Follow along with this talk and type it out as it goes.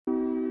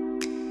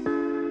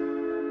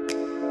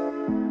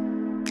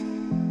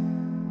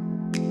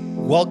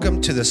Welcome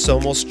to the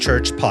Somos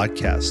Church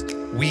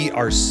podcast. We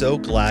are so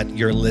glad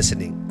you're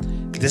listening.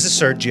 This is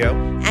Sergio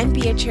and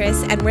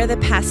Beatrice, and we're the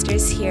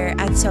pastors here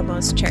at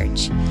Somos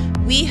Church.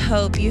 We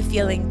hope you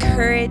feel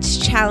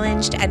encouraged,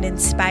 challenged, and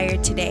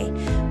inspired today.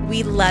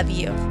 We love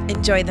you.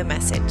 Enjoy the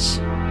message.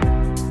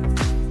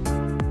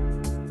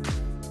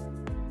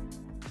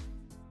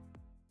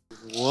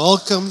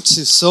 Welcome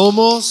to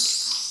Somos.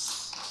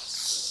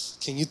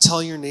 Can you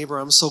tell your neighbor,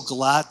 I'm so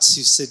glad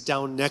to sit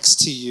down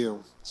next to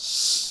you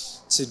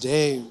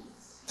today.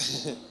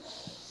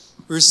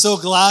 We're so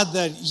glad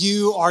that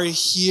you are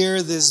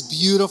here this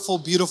beautiful,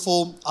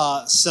 beautiful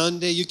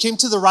Sunday. You came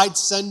to the right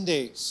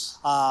Sunday.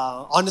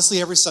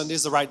 Honestly, every Sunday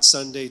is the right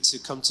Sunday to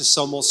come to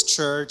Somos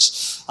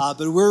Church.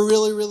 But we're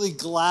really, really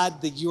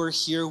glad that you are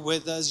here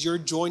with us. You're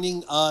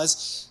joining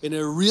us in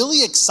a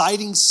really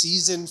exciting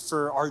season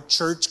for our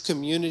church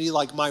community.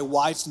 Like my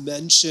wife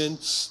mentioned,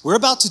 we're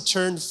about to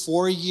turn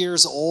 4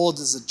 years old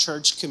as a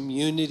church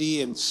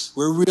community, and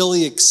we're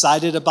really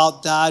excited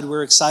about that.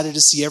 We're excited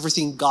to see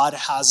everything God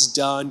has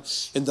done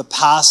in the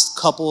past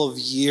couple of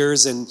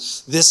years. And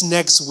this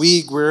next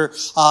week, we're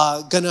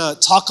gonna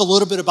talk a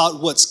little bit about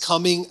what's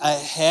coming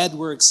ahead.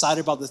 We're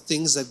excited about the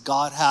things that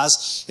God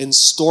has in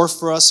store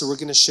for us. So we're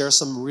gonna share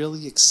some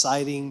really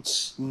exciting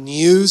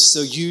news,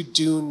 so you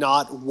do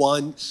not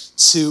want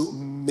to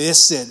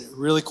miss it.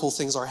 Really cool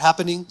things are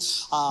happening.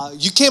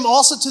 You came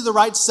also to the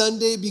right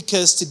Sunday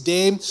because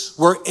today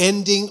we're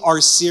ending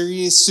our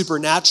series,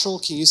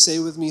 SuperNatural. Can you say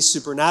with me,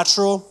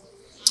 SuperNatural?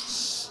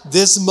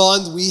 This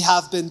month, we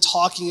have been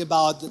talking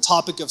about the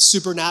topic of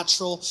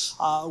supernatural,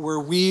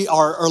 where we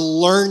are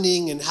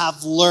learning and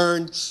have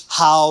learned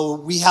how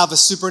we have a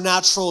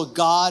supernatural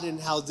God and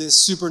how this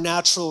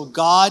supernatural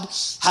God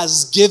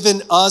has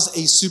given us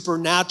a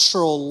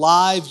supernatural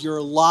life.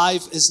 Your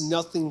life is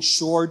nothing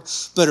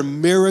short but a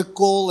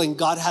miracle, and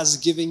God has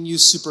given you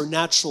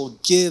supernatural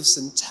gifts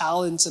and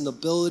talents and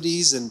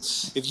abilities. And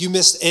if you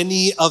missed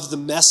any of the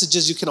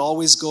messages, you can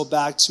always go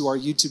back to our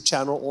YouTube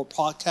channel or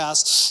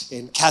podcast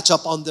and catch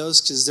up on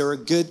those, because they're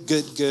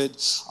good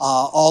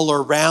all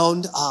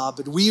around.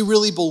 But we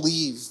really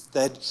believe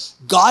that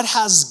God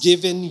has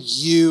given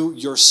you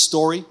your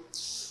story.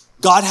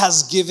 God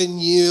has given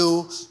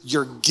you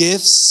your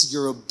gifts,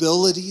 your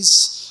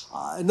abilities.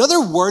 In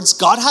other words,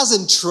 God has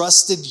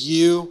entrusted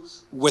you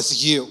with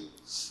you.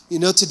 You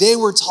know, today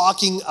we're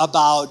talking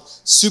about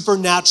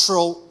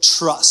supernatural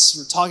trust.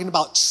 We're talking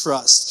about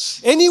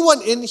trust.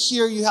 Anyone in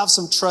here, you have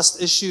some trust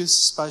issues?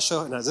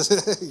 Special? No,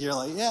 you're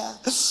like, yeah.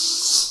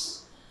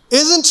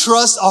 Isn't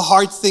trust a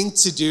hard thing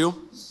to do?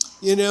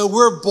 You know,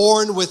 we're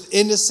born with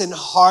innocent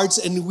hearts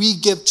and we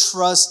give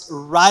trust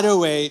right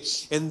away.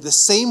 In the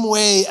same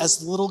way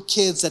as little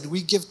kids that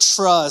we give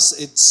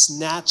trust, it's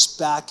snatched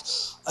back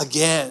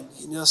again.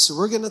 You know, so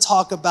we're going to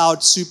talk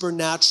about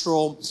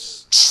supernatural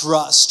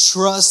trust.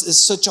 Trust is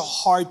such a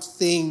hard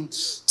thing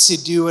to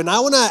do. And I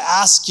want to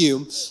ask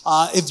you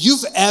if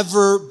you've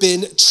ever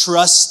been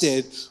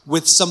trusted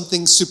with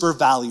something super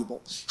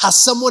valuable. Has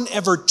someone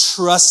ever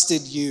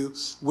trusted you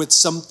with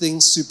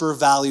something super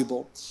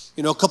valuable?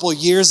 You know, a couple of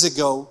years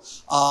ago,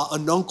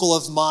 an uncle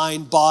of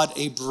mine bought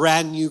a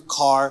brand new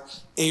car,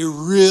 a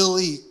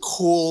really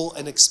cool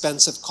and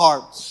expensive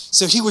car.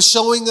 So he was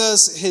showing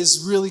us his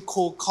really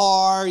cool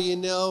car, you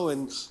know,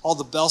 and all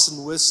the bells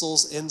and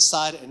whistles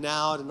inside and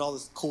out and all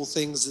the cool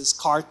things this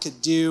car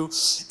could do.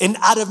 And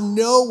out of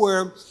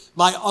nowhere,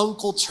 my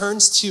uncle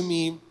turns to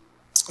me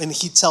and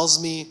he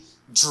tells me,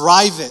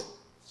 "Drive it."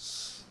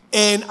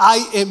 And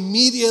I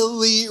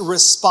immediately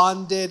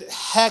responded,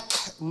 heck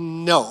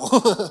no.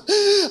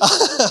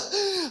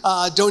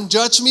 Don't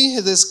judge me.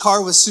 This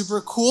car was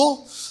super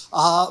cool.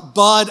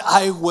 But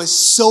I was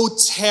so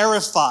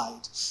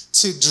terrified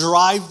to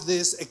drive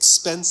this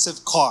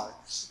expensive car.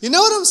 You know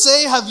what I'm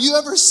saying? Have you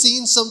ever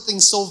seen something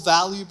so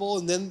valuable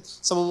and then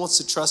someone wants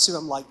to trust you?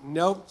 I'm like,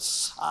 nope.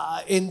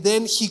 And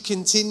then he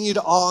continued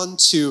on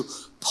to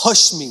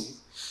push me.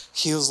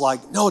 He was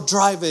like, no,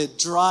 drive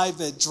it.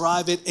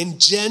 And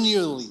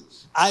genuinely,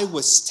 I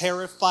was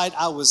terrified.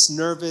 I was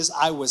nervous.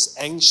 I was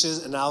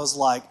anxious. And I was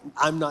like,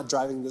 I'm not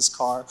driving this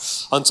car.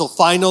 Until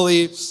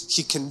finally,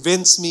 he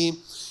convinced me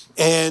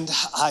and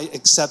I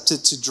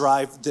accepted to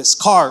drive this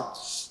car.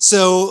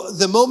 So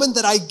the moment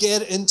that I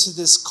get into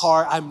this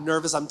car, I'm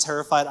nervous, I'm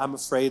terrified, I'm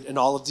afraid, and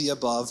all of the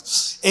above.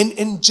 And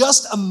in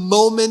just a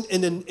moment,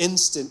 in an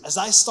instant, as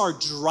I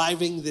start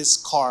driving this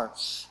car,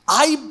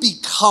 I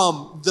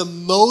become the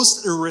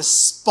most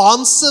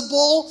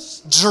irresponsible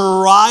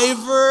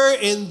driver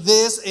in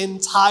this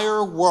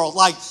entire world.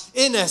 Like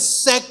in a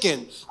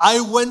second,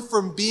 I went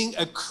from being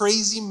a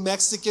crazy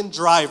Mexican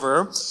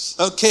driver,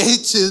 okay,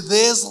 to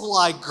this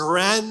like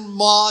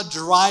grandma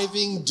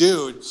driving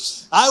dude.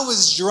 I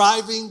was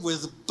driving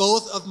with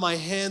both of my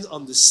hands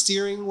on the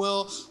steering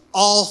wheel,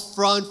 all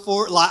front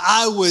forward. Like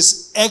I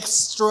was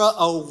extra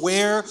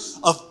aware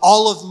of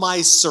all of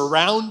my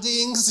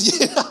surroundings.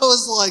 I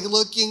was like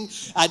looking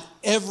at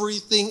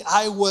everything.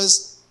 I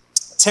was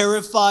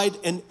terrified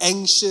and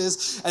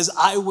anxious as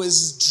I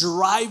was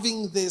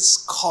driving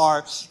this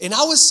car. And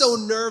I was so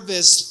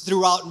nervous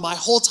throughout my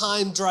whole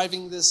time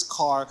driving this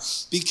car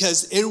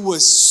because it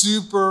was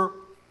super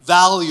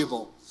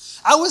valuable.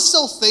 I was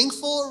so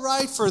thankful,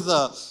 right, for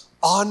the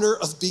honor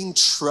of being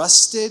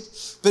trusted.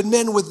 But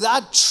man, with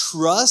that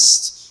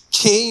trust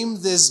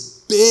came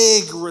this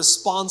big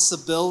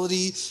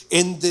responsibility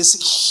and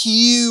this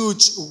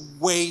huge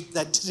weight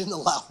that didn't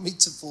allow me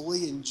to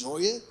fully enjoy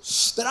it.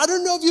 But I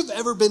don't know if you've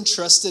ever been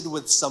trusted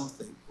with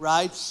something,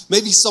 right?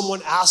 Maybe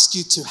someone asked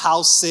you to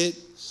house sit,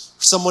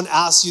 or someone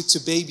asked you to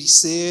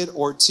babysit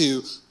or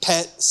to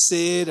pet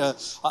sit,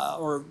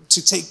 or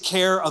to take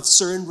care of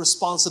certain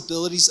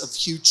responsibilities of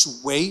huge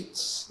weight.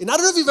 And I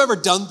don't know if you've ever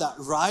done that,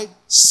 right?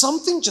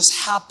 Something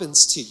just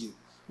happens to you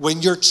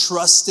when you're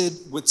trusted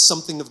with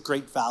something of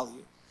great value.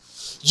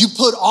 You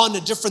put on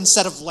a different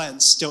set of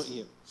lens, don't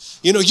you?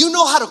 You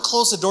know how to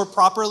close the door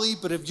properly,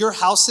 but if you're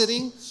house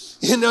sitting,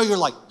 you're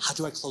like, how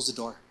do I close the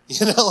door?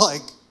 You know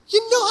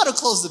how to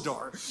close the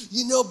door,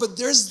 but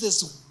there's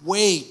this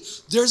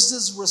weight, there's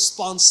this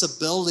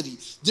responsibility,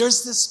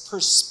 there's this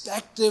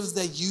perspective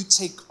that you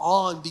take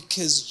on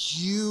because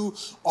you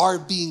are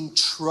being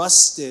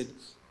trusted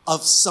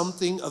of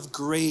something of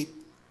great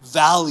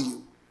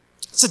value.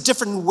 It's a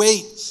different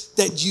weight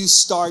that you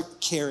start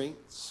carrying.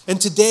 And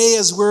today,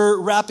 as we're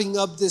wrapping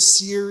up this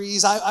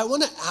series, I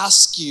want to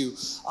ask you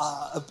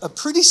a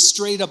pretty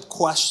straight up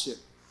question.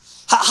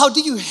 How do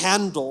you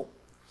handle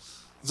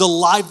the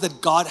life that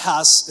God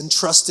has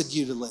entrusted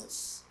you to live?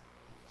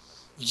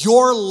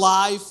 Your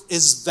life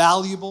is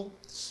valuable.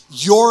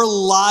 Your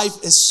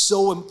life is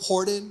so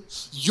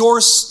important.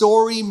 Your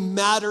story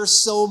matters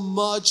so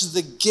much.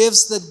 The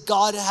gifts that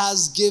God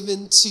has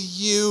given to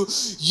you,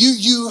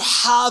 you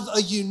have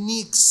a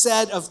unique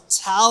set of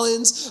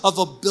talents, of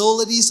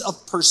abilities,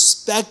 of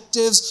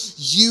perspectives.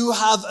 You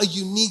have a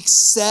unique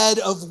set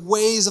of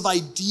ways, of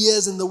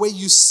ideas, and the way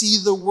you see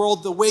the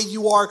world, the way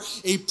you are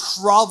a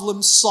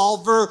problem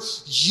solver.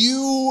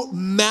 You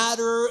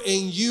matter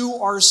and you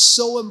are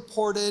so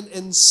important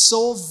and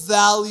so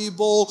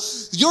valuable.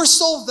 You're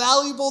so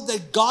valuable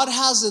that God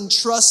has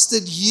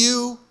entrusted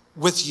you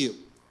with you.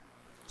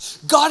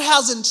 God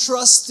has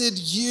entrusted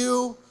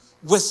you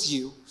with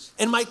you.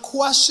 And my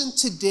question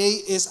today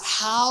is,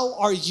 how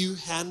are you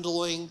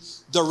handling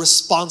the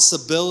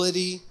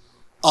responsibility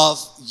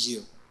of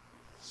you?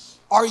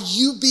 Are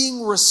you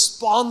being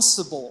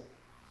responsible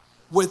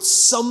with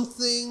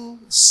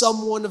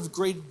someone of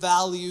great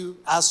value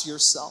as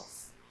yourself?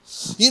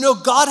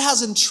 God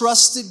has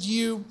entrusted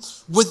you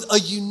with a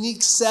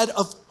unique set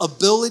of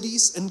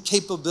abilities and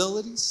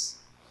capabilities.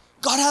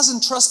 God has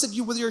entrusted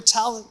you with your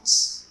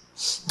talents.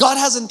 God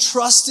has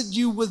entrusted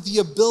you with the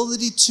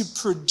ability to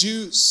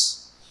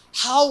produce.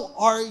 How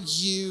are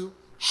you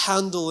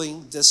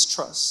handling this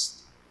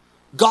trust?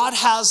 God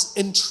has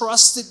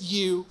entrusted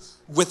you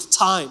with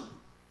time.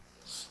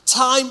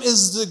 Time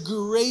is the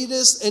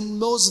greatest and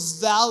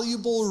most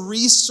valuable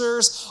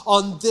resource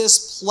on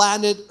this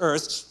planet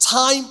Earth.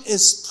 Time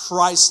is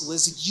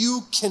priceless.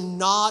 You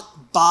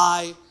cannot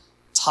buy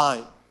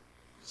time.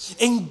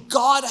 And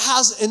God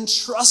has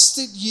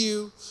entrusted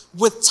you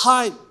with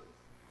time.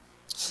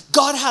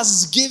 God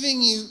has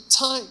given you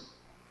time.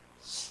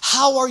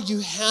 How are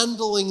you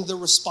handling the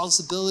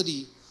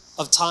responsibility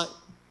of time?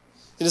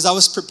 And as I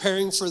was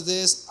preparing for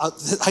this,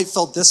 I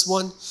felt this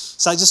one.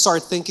 So I just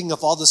started thinking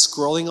of all the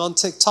scrolling on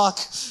TikTok.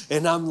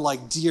 And I'm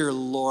like, dear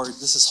Lord,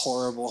 this is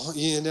horrible.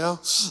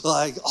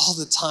 Like all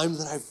the time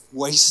that I've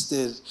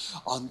wasted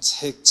on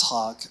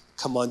TikTok.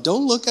 Come on,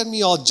 don't look at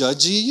me all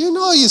judgy.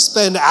 You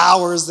spend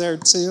hours there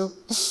too.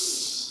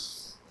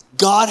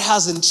 God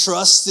has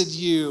entrusted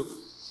you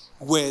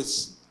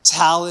with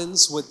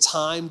talents, with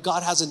time.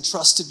 God has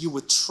entrusted you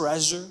with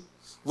treasure,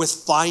 with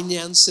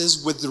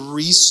finances, with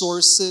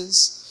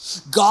resources.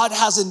 God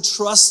has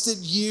entrusted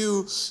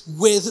you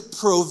with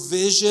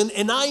provision.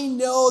 And I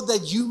know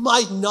that you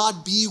might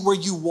not be where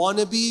you want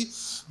to be,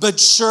 but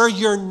sure,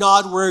 you're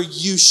not where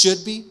you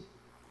should be.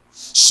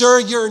 Sure,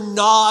 you're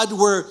not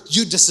where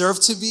you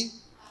deserve to be.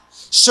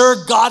 Sure,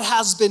 God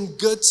has been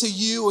good to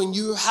you and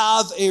you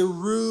have a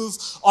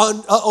roof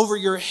over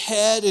your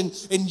head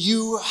and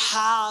you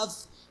have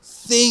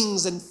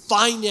things and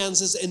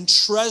finances and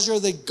treasure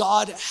that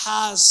God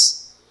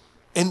has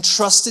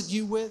entrusted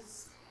you with.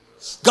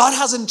 God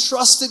has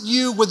entrusted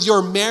you with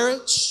your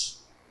marriage.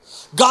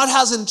 God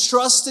has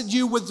entrusted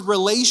you with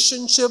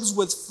relationships,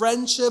 with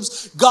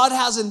friendships. God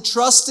has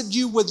entrusted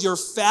you with your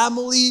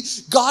family.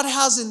 God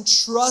has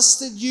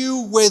entrusted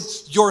you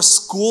with your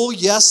school.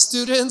 Yes,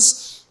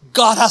 students,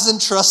 God has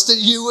entrusted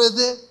you with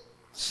it.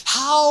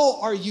 How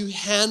are you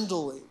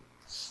handling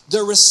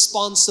the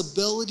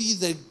responsibility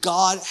that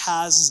God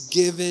has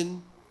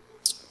given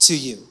to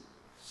you?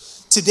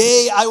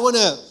 Today, I want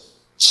to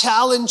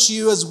challenge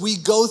you as we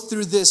go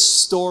through this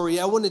story.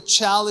 I want to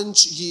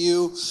challenge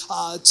you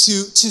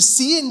to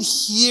see and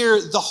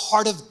hear the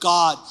heart of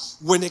God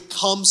when it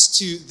comes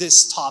to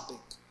this topic.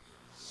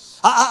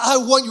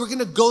 We're going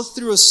to go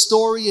through a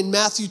story in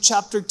Matthew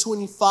chapter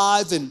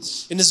 25. And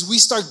as we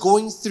start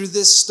going through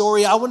this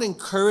story, I want to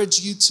encourage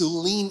you to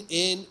lean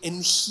in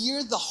and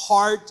hear the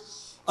heart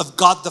of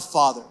God the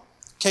Father.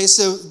 Okay,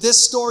 so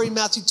this story,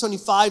 Matthew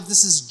 25,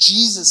 this is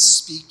Jesus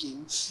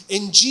speaking.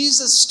 And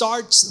Jesus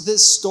starts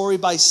this story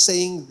by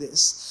saying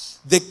this: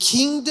 the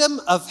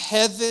kingdom of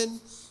heaven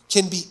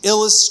can be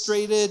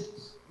illustrated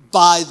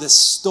by the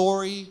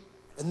story.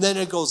 And then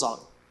it goes on.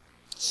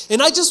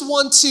 And I just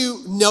want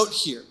to note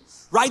here,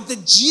 right,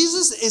 that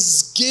Jesus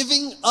is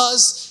giving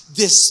us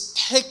this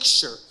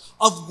picture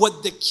of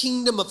what the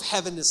kingdom of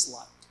heaven is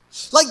like.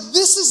 Like,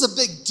 this is a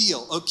big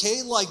deal,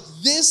 okay? Like,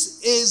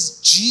 this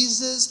is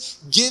Jesus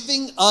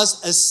giving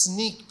us a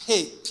sneak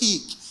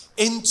peek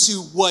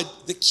into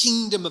what the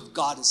kingdom of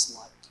God is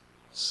like.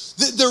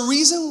 The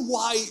reason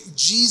why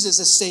Jesus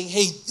is saying,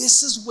 hey,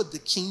 this is what the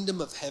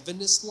kingdom of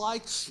heaven is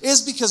like,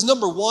 is because,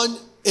 number one,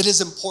 it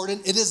is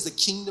important. It is the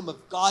kingdom of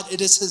God.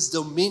 It is his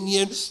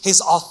dominion,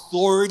 his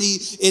authority.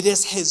 It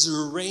is his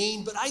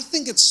reign. But I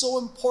think it's so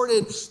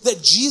important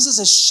that Jesus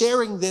is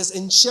sharing this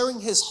and sharing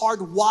his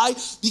heart. Why?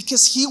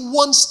 Because he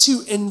wants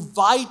to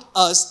invite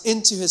us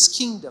into his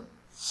kingdom.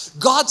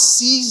 God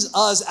sees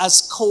us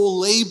as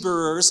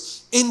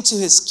co-laborers into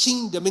his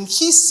kingdom. And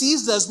he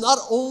sees us not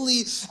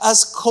only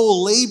as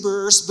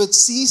co-laborers, but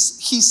he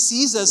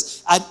sees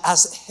us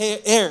as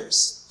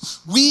heirs.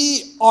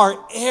 We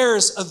are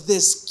heirs of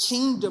this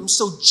kingdom.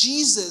 So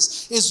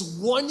Jesus is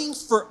wanting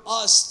for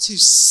us to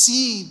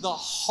see the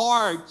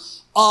heart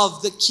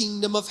of the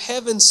kingdom of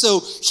heaven.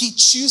 So he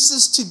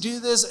chooses to do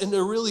this in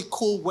a really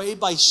cool way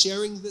by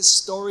sharing this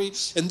story.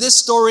 And this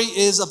story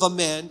is of a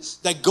man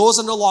that goes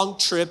on a long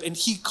trip, and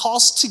he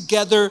calls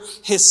together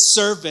his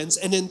servants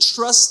and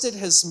entrusted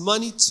his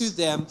money to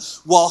them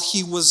while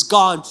he was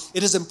gone.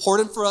 It is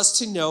important for us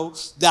to know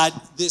that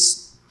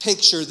this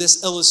picture,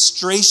 this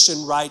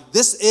illustration, right?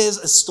 This is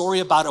a story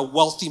about a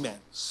wealthy man.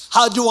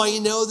 How do I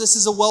know this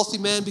is a wealthy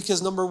man?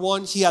 Because number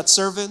one, he had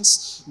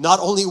servants.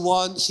 Not only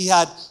one, he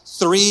had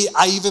three.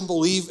 I even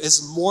believe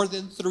is more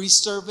than three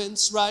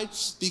servants, right?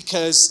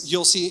 Because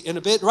you'll see in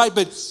a bit, right?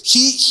 But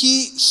he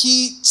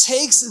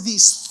takes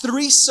these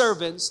three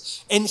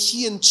servants and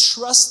he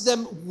entrusts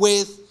them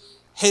with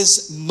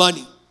his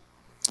money.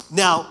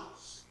 Now,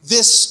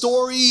 this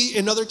story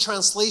in other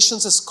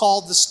translations is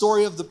called the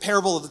story of the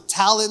parable of the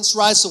talents,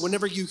 right? So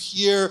whenever you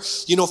hear,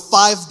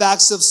 5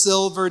 bags of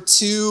silver,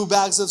 2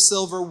 bags of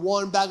silver,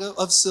 1 bag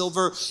of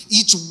silver,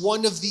 each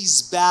one of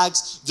these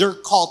bags, they're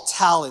called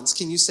talents.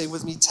 Can you say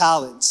with me,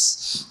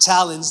 talents?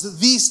 Talents.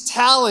 These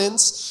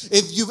talents,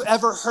 if you've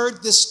ever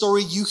heard this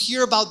story, you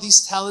hear about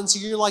these talents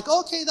and you're like,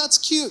 okay, that's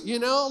cute,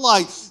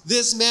 like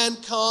this man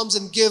comes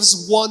and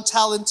gives 1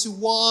 talent to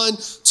one,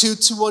 2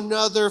 to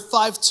another,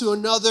 5 to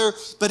another.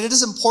 But it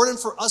is important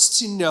for us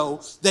to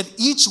know that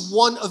each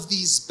one of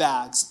these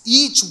bags,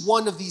 each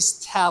one of these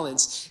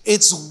talents,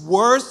 it's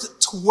worth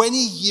 20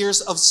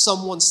 years of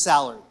someone's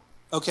salary,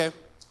 okay?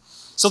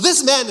 So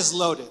this man is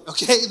loaded,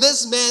 okay?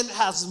 This man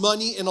has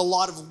money and a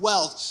lot of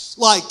wealth.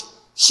 Like,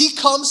 he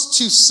comes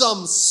to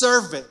some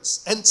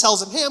servants and tells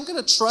them, hey, I'm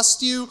going to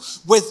trust you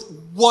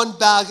with 1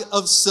 bag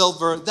of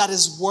silver that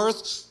is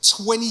worth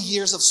 20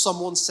 years of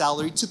someone's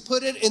salary. To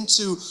put it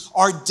into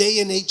our day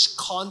and age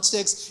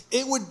context,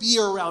 it would be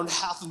around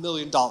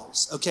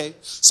 $500,000, okay?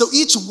 So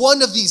each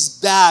one of these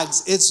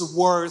bags is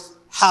worth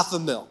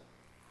 $500,000.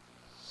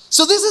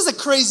 So this is a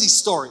crazy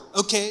story,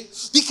 okay?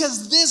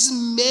 Because this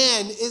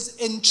man is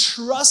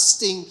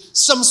entrusting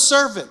some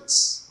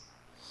servants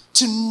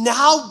to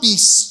now be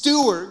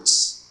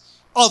stewards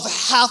of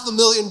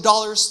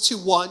 $500,000 to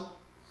one,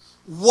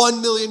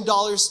 $1 million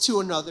to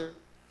another,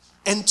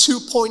 and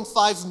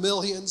 2.5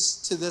 million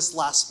to this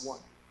last one.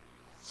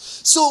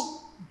 So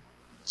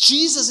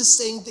Jesus is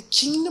saying the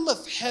kingdom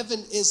of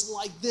heaven is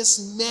like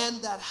this man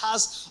that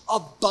has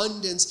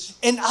abundance.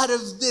 And out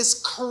of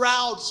this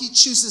crowd, he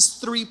chooses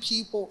 3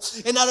 people.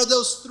 And out of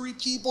those 3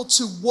 people,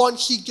 to one,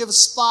 he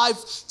gives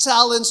 5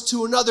 talents,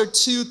 to another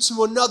 2,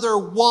 to another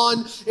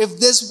 1. If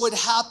this would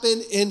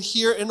happen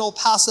here in El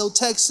Paso,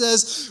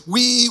 Texas,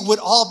 we would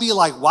all be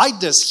like, why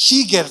does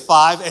he get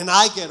 5 and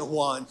I get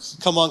 1?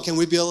 Come on, can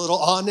we be a little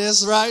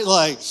honest, right?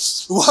 Like,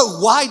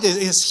 why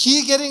is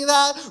he getting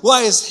that?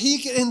 Why is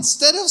he,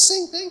 instead of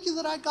saying, thank you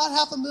that I got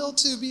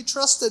 $500,000 to be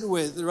trusted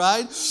with,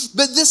 right?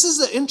 But this is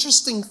the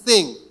interesting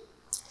thing,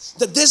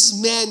 that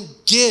this man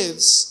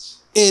gives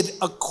it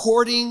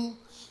according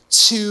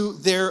to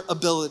their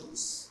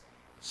abilities.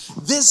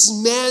 This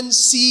man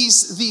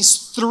sees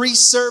these 3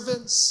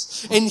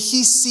 servants, and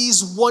he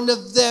sees one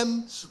of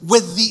them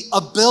with the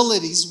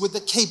abilities, with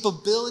the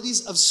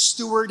capabilities of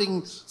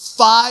stewarding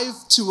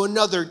 5 to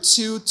another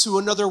 2 to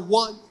another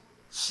 1.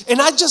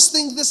 And I just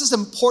think this is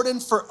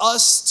important for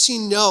us to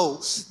know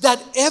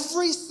that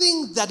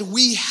everything that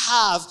we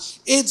have,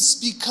 it's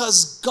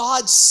because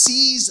God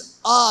sees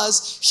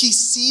us. He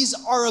sees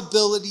our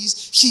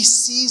abilities. He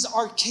sees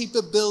our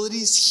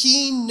capabilities.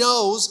 He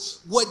knows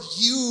what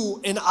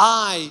you and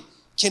I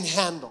can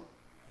handle.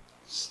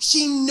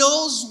 He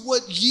knows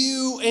what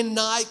you and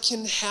I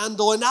can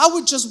handle. And I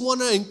would just want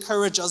to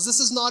encourage us. This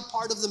is not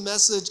part of the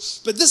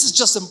message, but this is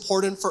just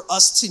important for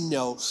us to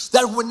know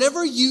that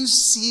whenever you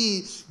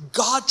see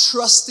God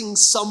trusting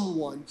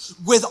someone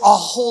with a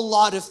whole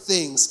lot of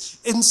things,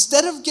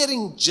 instead of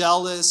getting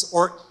jealous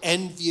or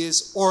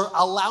envious or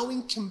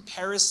allowing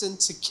comparison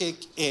to kick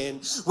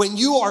in, when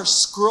you are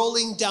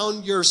scrolling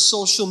down your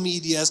social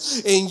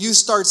medias and you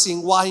start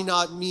seeing, why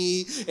not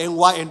me?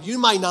 And you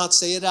might not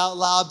say it out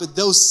loud, but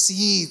those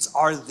seeds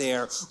are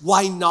there.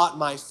 Why not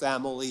my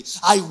family?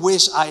 I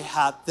wish I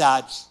had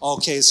that.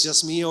 Okay, it's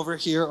just me over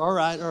here. All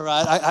right.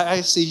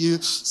 I see you,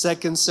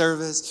 second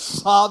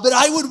service. But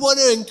I would want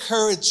to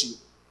encourage you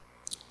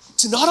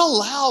to not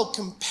allow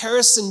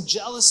comparison,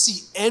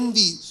 jealousy,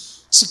 envy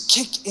to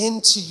kick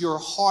into your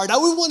heart. I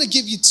would want to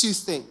give you two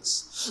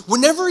things.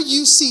 Whenever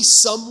you see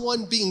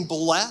someone being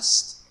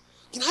blessed,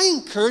 can I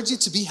encourage you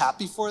to be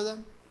happy for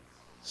them?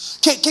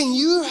 Can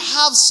you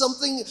have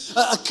something,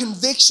 a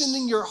conviction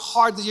in your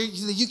heart that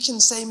you can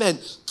say, man,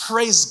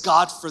 praise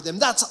God for them.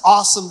 That's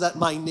awesome that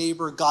my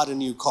neighbor got a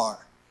new car.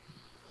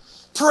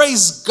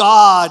 Praise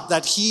God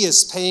that he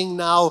is paying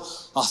now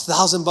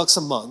 $1,000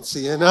 a month,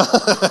 you know?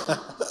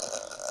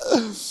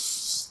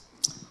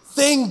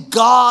 Thank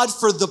God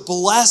for the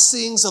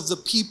blessings of the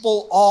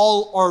people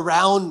all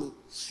around me.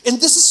 And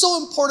this is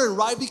so important,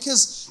 right?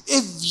 Because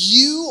if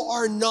you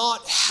are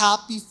not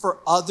happy for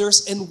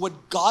others and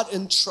what God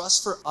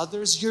entrusts for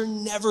others, you're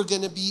never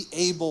going to be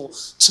able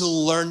to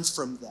learn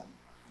from them.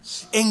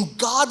 And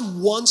God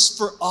wants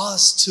for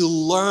us to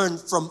learn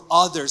from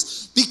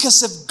others,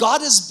 because if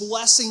God is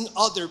blessing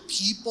other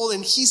people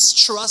and he's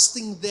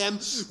trusting them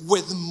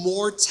with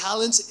more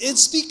talents,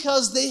 it's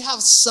because they have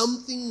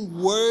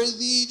something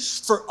worthy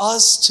for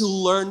us to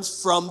learn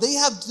from. They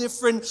have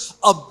different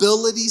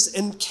abilities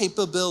and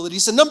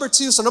capabilities. And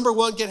number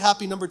one, get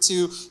happy. Number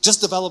two,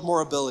 just develop more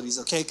abilities,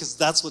 okay? Because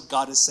that's what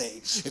God is saying.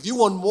 If you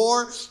want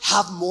more,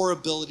 have more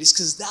abilities,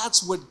 because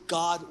that's what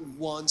God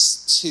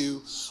wants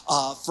to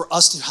for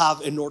us to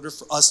have in order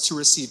for us to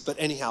receive. But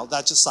anyhow,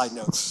 that's just side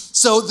note.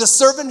 So the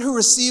servant who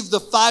received the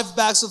 5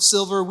 bags of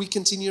silver, we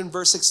continue in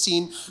verse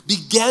 16,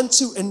 began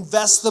to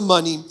invest the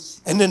money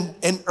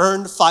and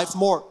earned 5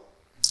 more.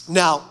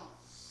 Now,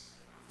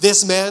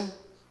 this man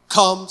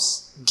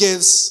comes,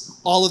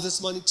 gives all of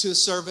this money to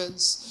his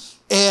servants.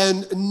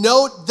 And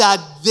note that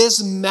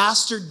this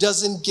master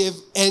doesn't give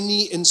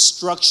any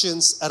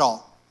instructions at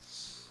all.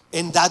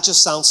 And that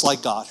just sounds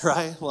like God,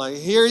 right? Like,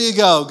 here you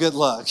go, good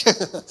luck.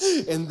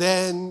 And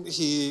then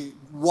he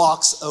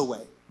walks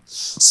away.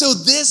 So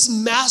this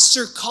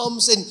master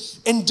comes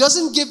and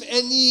doesn't give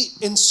any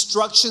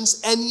instructions,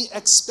 any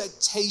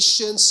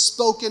expectations,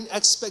 spoken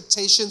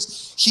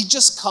expectations. He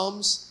just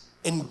comes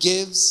and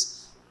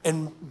gives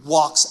and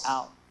walks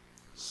out.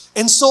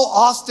 And so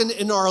often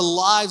in our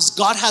lives,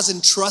 God has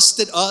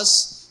entrusted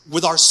us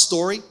with our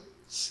story.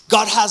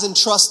 God has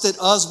entrusted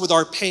us with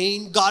our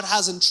pain. God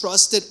has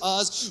entrusted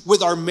us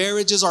with our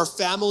marriages, our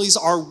families,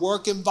 our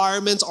work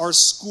environments, our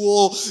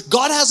school.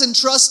 God has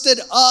entrusted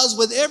us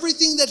with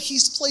everything that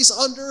he's placed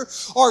under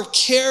our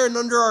care and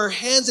under our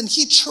hands, and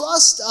he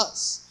trusts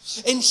us.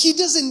 And he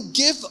doesn't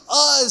give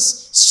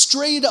us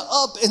straight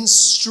up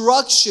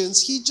instructions.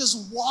 He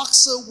just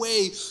walks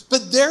away.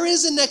 But there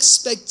is an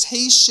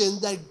expectation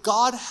that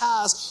God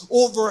has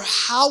over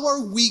how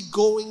are we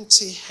going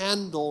to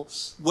handle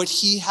what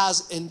he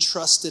has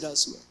entrusted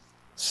us with.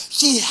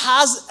 He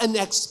has an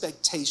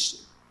expectation.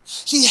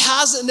 He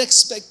has an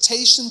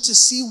expectation to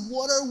see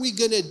what are we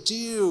going to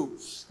do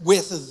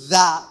with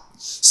that.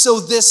 So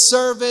this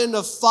servant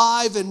of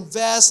 5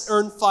 invests,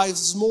 earned 5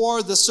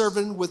 more. The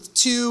servant with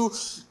 2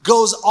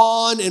 goes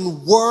on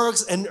and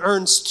works and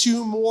earns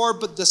 2 more.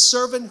 But the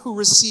servant who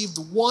received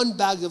 1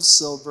 bag of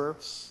silver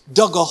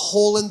dug a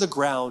hole in the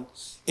ground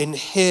and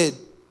hid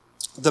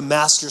the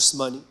master's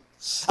money.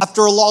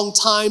 After a long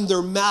time,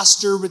 their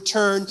master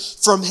returned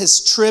from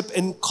his trip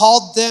and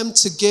called them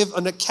to give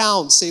an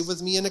account. Say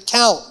with me, an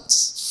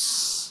account.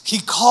 He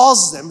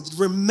calls them.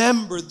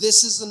 Remember,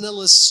 this is an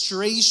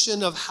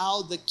illustration of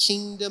how the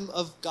kingdom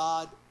of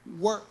God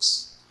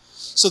works.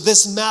 So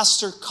this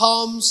master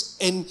comes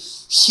and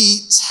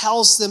he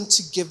tells them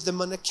to give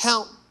them an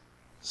account.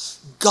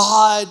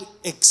 God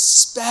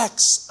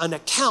expects an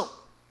account.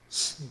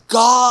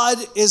 God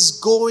is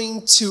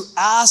going to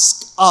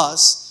ask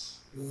us,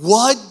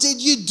 what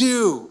did you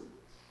do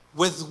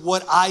with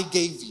what I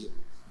gave you?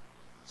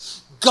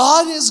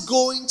 God is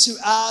going to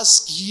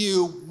ask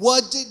you,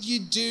 what did you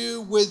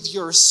do with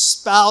your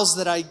spouse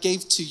that I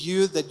gave to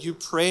you, that you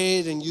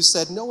prayed and you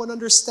said, no one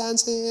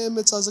understands him,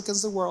 it's us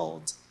against the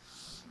world.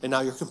 And now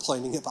you're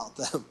complaining about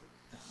them.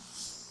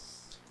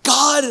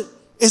 God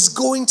is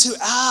going to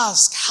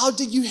ask, how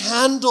did you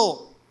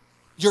handle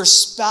your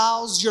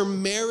spouse, your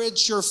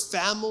marriage, your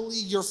family,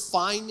 your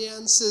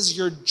finances,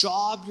 your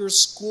job, your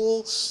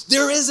school?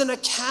 There is an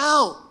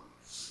account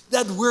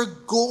that we're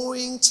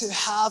going to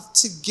have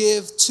to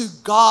give to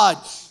God.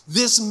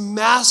 This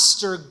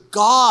master,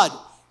 God,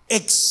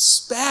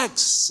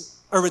 expects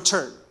a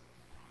return.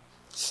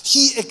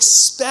 He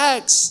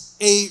expects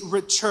a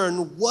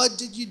return. What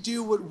did you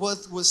do with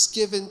what was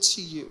given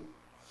to you?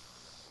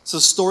 So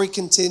the story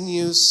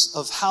continues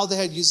of how they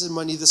had used the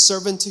money. The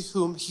servant to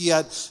whom he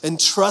had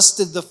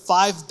entrusted the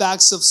 5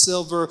 bags of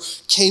silver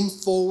came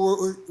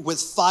forward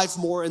with 5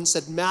 more and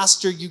said,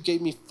 Master, you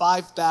gave me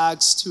 5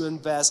 bags to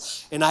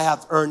invest, and I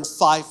have earned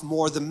 5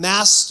 more. The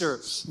master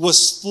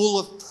was full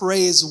of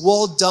praise.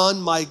 Well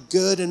done, my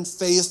good and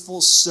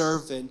faithful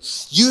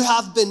servant. You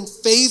have been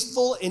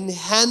faithful in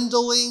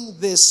handling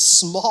this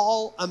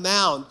small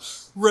amount.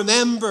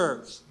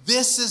 Remember,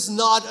 this is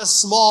not a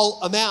small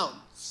amount.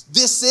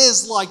 This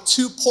is like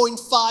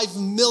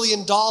 $2.5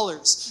 million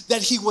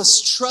that he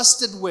was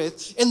trusted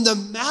with. And the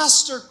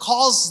master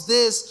calls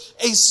this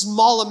a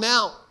small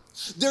amount.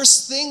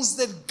 There's things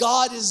that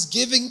God is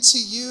giving to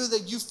you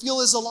that you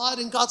feel is a lot,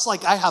 and God's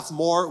like, I have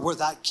more where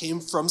that came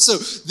from. So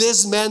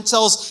this man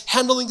tells,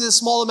 handling this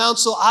small amount,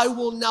 so I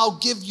will now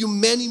give you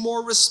many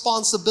more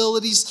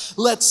responsibilities.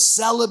 Let's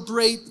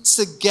celebrate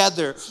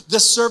together. The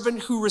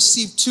servant who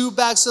received 2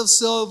 bags of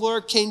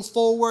silver came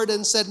forward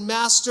and said,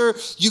 Master,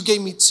 you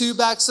gave me 2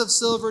 bags of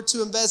silver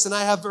to invest, and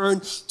I have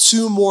earned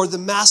 2 more. The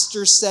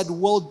master said,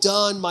 well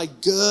done, my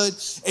good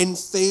and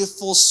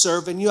faithful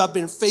servant. You have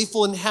been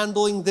faithful in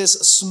handling this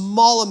small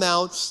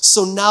amount,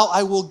 so now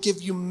I will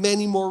give you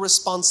many more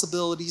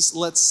responsibilities.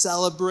 Let's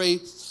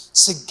celebrate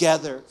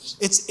together.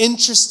 It's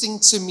interesting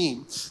to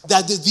me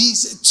that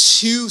these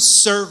 2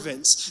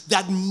 servants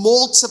that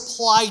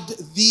multiplied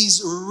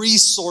these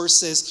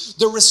resources,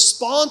 the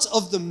response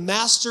of the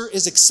master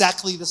is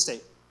exactly the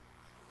same.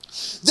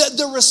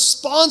 The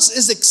response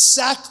is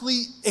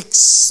exactly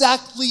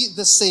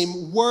the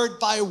same, word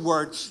by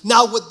word.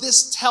 Now, what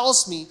this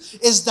tells me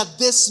is that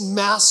this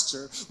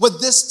master,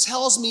 what this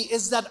tells me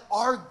is that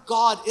our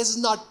God is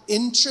not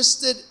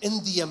interested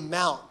in the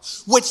amount.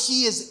 What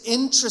he is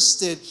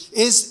interested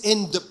is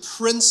in the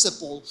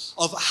principle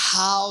of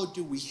how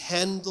do we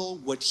handle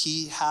what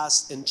he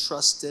has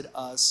entrusted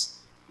us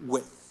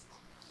with.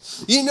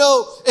 You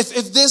know,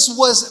 if this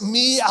was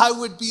me, I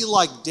would be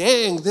like,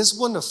 dang, this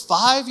one to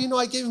 5,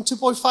 I gave him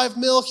 2.5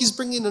 mil. He's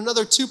bringing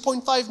another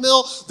 2.5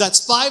 mil.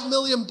 That's $5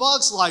 million.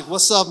 Like,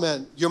 what's up,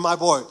 man? You're my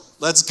boy.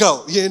 Let's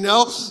go,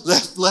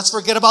 Let's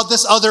forget about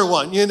this other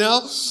one,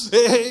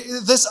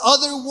 This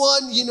other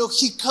one,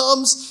 he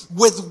comes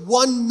with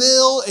 1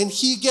 mil and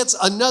he gets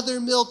another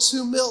mil,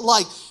 2 mil.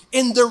 Like,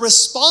 and the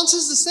response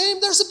is the same.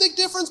 There's a big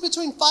difference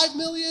between 5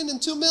 million and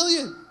 2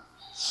 million.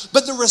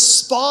 But the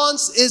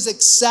response is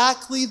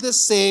exactly the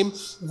same.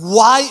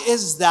 Why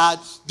is that?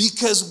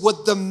 Because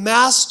what the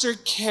master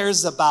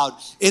cares about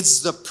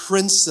is the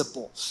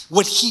principle.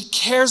 What he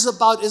cares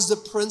about is the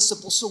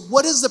principle. So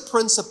what is the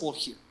principle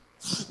here?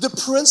 The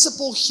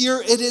principle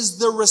here, it is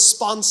the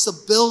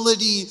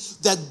responsibility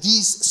that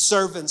these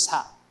servants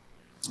have.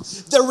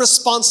 The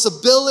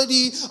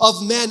responsibility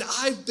of, man,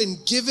 I've been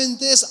given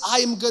this. I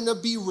am going to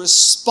be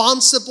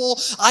responsible.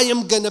 I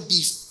am going to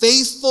be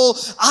faithful.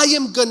 I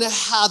am going to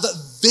have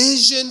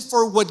vision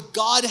for what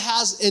God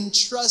has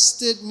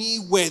entrusted me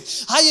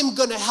with. I am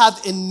going to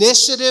have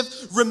initiative.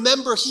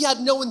 Remember, he had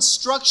no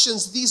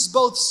instructions. These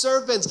both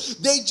servants,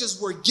 they just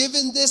were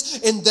given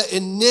this, and the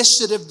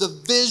initiative, the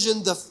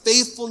vision, the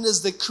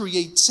faithfulness, the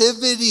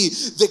creativity,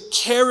 the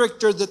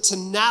character, the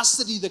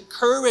tenacity, the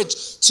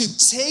courage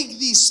to take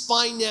these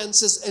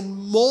finances and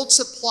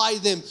multiply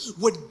them.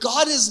 What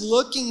God is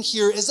looking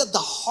here is at the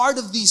heart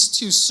of these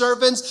 2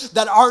 servants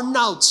that are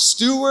now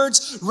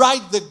stewards,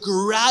 right? The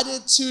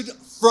gratitude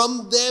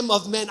from them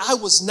of, man, I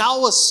was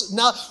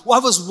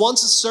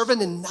once a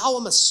servant and now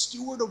I'm a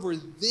steward over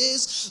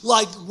this.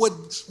 Like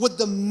what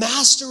the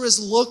master is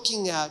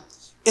looking at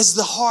is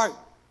the heart,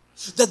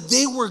 that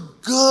they were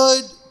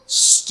good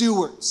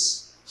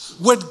stewards.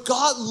 What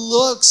God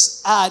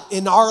looks at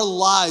in our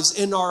lives,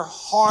 in our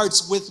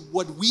hearts, with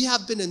what we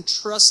have been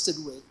entrusted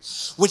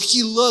with, what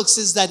he looks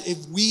is that if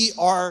we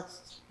are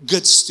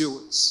good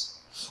stewards.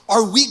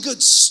 Are we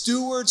good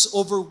stewards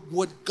over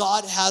what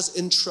God has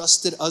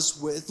entrusted us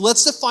with?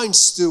 Let's define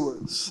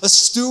steward. A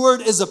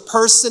steward is a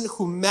person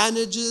who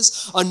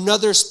manages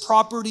another's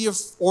property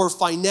or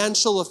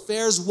financial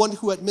affairs, one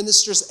who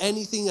administers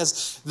anything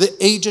as the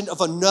agent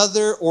of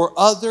another or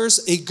others,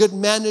 a good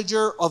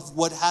manager of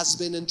what has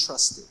been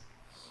entrusted.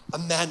 A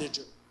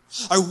manager.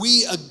 Are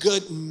we a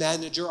good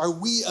manager? Are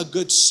we a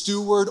good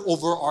steward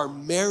over our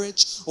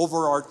marriage,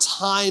 over our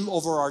time,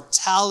 over our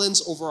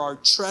talents, over our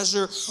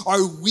treasure?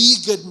 Are we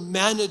good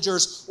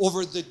managers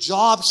over the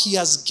job he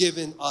has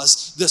given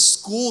us, the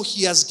school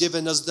he has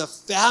given us, the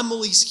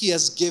families he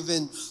has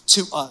given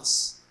to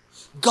us?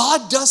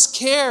 God does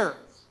care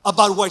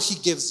about what he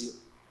gives you.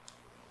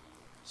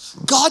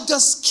 God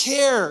does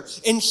care,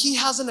 and he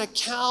has an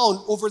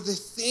account over the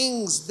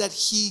things that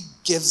he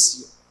gives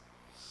you.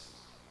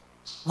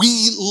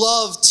 We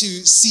love to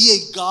see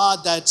a God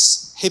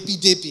that's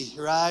hippy-dippy,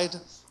 right?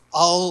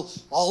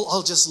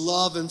 I'll just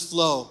love and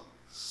flow.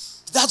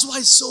 That's why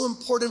it's so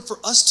important for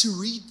us to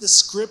read the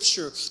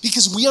scripture,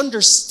 because we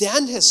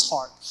understand his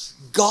heart.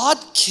 God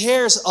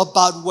cares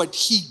about what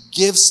he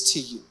gives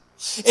to you.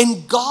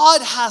 And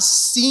God has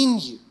seen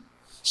you.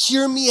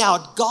 Hear me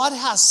out. God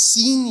has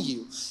seen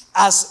you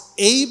as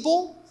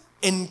able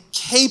and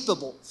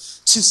capable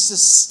to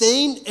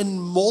sustain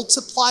and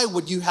multiply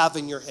what you have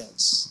in your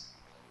hands.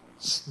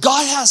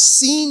 God has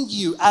seen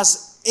you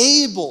as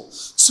able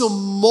to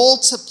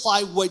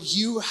multiply what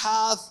you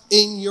have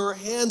in your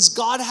hands.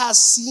 God has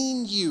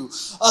seen you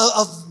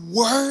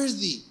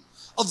worthy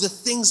of the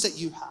things that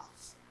you have.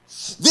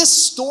 This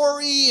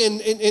story,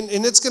 and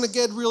it's going to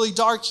get really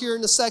dark here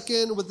in a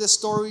second with this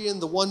story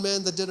and the one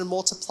man that didn't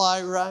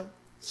multiply, right?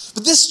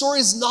 But this story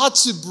is not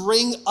to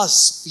bring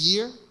us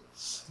fear.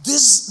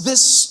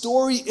 This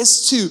story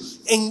is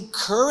to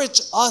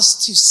encourage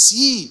us to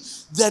see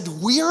that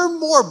we are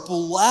more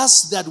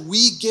blessed that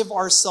we give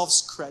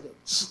ourselves credit.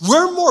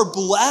 We're more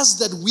blessed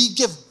that we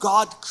give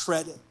God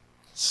credit.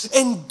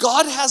 And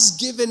God has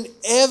given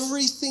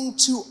everything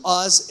to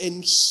us,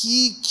 and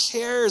He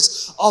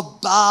cares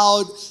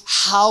about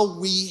how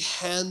we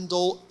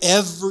handle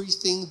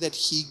everything that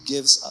He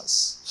gives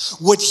us.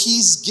 What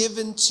He's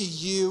given to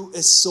you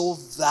is so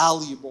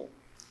valuable.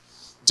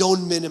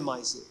 Don't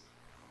minimize it.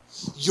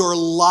 Your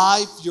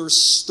life, your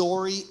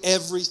story,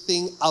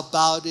 everything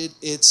about it,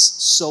 it's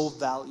so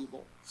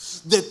valuable.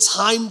 The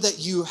time that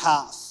you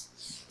have,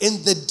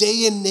 in the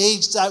day and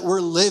age that we're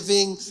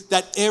living,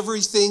 that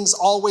everything's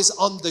always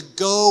on the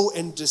go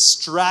and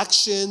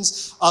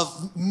distractions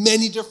of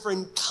many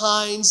different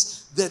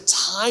kinds, the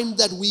time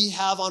that we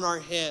have on our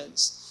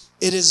hands,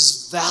 it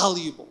is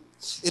valuable.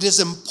 It is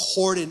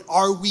important.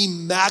 Are we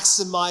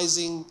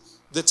maximizing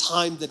the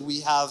time that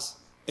we have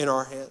in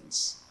our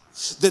hands?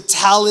 The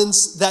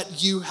talents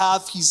that you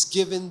have, He's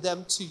given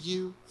them to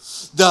you.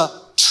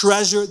 The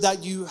treasure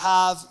that you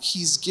have,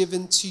 He's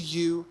given to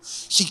you.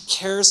 He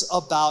cares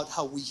about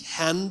how we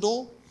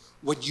handle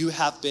what you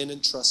have been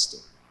entrusted.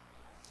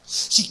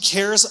 He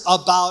cares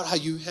about how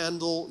you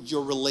handle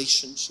your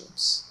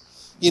relationships.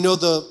 You know,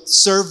 the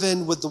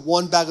servant with the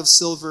one bag of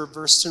silver,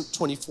 verse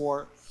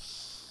 24,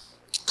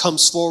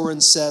 comes forward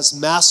and says,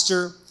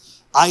 "Master,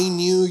 I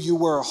knew you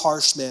were a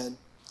harsh man,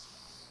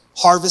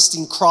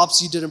 harvesting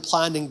crops you didn't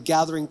plant and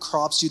gathering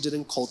crops you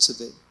didn't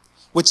cultivate,"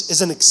 which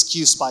is an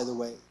excuse, by the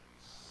way,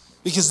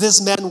 because this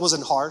man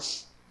wasn't harsh.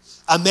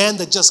 A man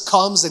that just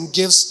comes and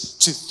gives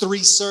to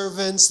 3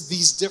 servants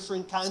these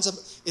different kinds of,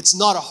 it's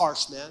not a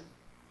harsh man.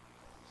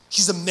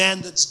 He's a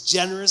man that's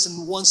generous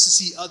and wants to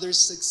see others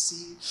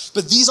succeed.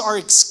 But these are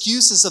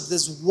excuses of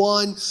this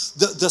one,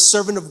 the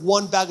servant of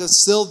one bag of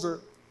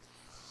silver.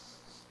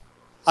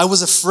 "I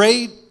was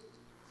afraid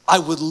I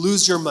would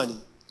lose your money,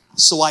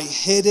 so I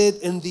hid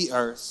it in the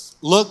earth.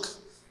 Look,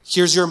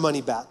 here's your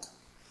money back."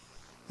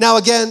 Now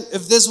again,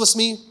 if this was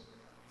me,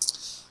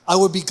 I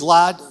would be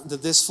glad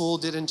that this fool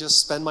didn't just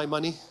spend my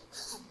money.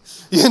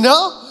 You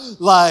know?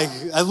 Like,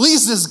 at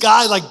least this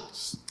guy,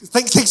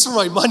 thanks for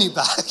my money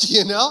back,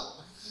 you know?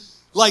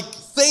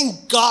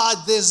 Thank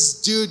God this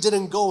dude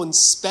didn't go and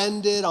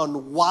spend it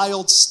on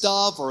wild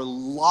stuff or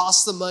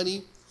lost the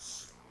money.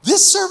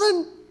 This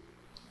servant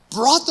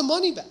brought the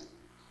money back.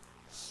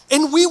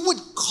 And we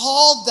would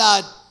call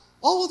that,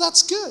 oh, well,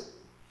 that's good.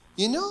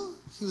 You know,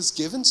 he was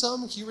given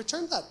some, he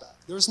returned that back.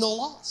 There was no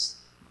loss.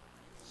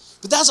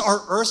 But that's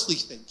our earthly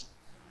thinking.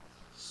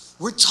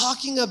 We're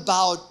talking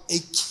about a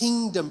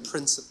kingdom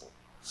principle.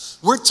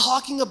 We're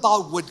talking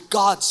about what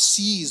God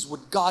sees,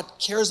 what God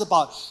cares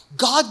about.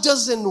 God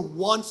doesn't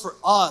want for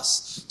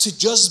us to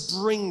just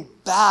bring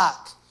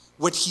back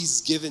what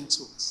He's given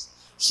to us.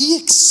 He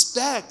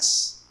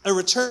expects a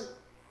return.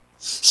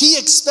 He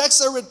expects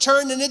a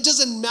return, and it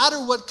doesn't matter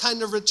what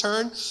kind of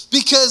return,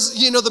 because,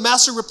 the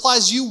master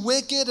replies, "You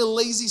wicked and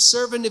lazy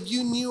servant, if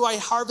you knew I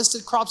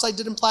harvested crops I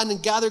didn't plant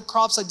and gathered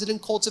crops I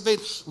didn't cultivate,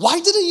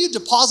 why didn't you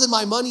deposit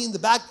my money in the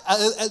bank?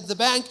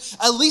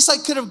 At least I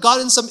could have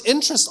gotten some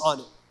interest on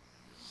it."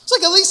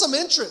 It's at least some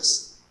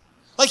interest.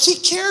 He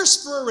cares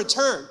for a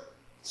return.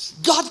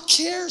 God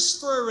cares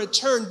for a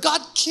return.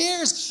 God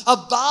cares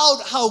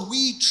about how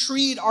we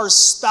treat our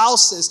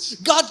spouses.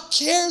 God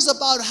cares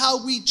about how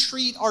we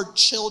treat our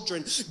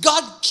children.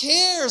 God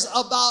cares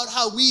about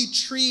how we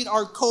treat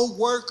our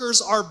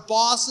co-workers, our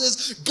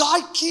bosses.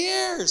 God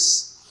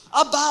cares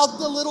about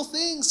the little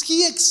things.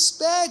 He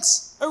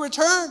expects a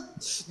return.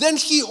 Then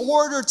He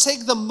ordered,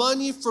 "Take the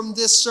money from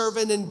this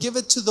servant and give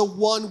it to the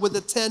one with the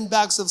 10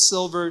 bags of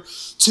silver.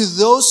 To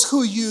those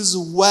who use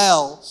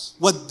well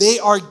what they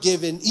are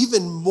given,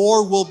 even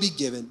more will be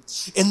given,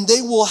 and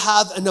they will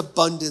have an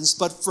abundance.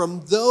 But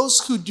from those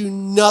who do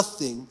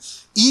nothing,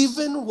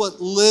 even what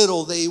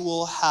little they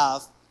will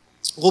have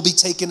will be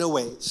taken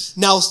away.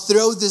 Now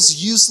throw this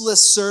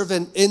useless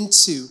servant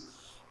into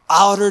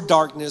outer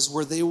darkness,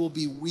 where they will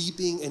be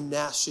weeping and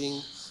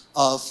gnashing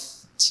of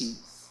teeth."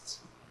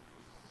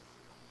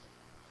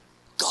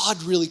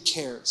 God really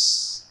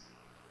cares.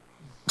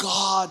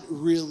 God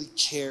really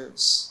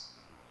cares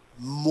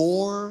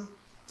more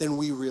than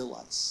we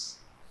realize.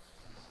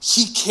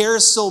 He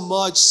cares so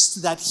much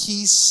that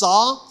He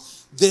saw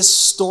this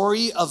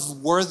story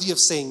of worthy of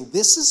saying,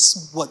 this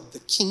is what the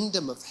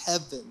kingdom of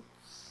heaven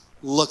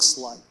looks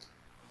like.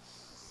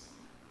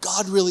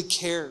 God really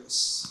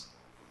cares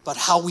about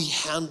how we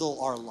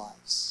handle our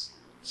lives.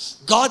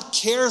 God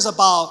cares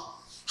about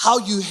how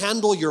you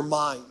handle your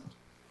mind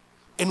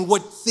and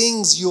what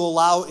things you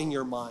allow in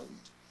your mind.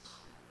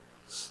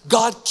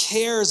 God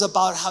cares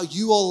about how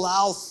you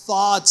allow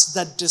thoughts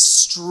that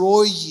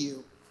destroy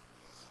you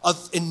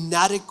of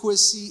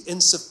inadequacy,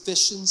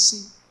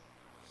 insufficiency,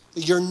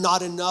 that you're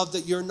not enough,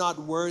 that you're not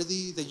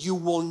worthy, that you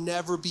will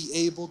never be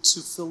able to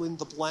fill in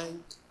the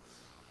blank.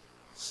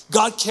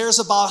 God cares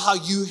about how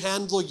you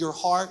handle your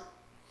heart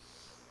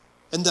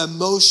and the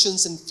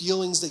emotions and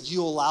feelings that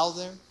you allow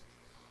there.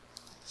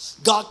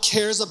 God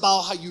cares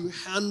about how you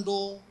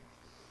handle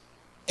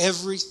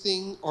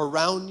everything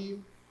around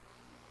you.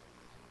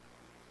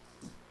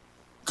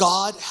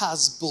 God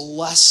has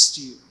blessed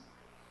you,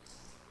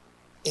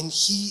 and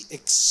He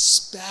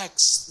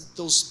expects that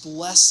those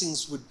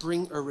blessings would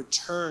bring a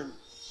return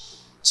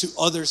to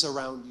others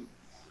around you.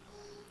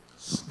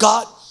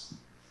 God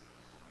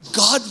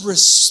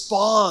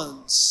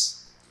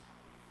responds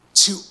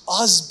to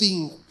us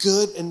being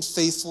good and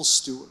faithful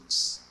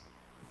stewards.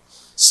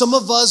 Some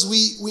of us,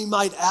 we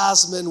might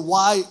ask, man,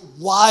 why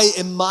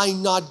am I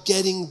not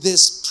getting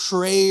this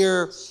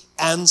prayer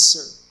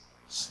answer?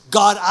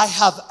 God, I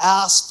have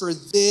asked for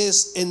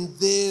this and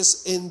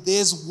this and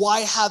this. Why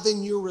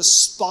haven't you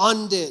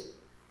responded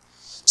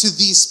to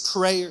these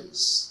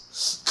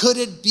prayers? Could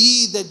it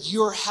be that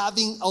you're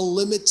having a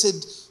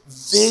limited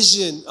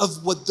vision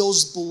of what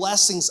those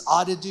blessings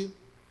ought to do?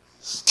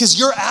 Because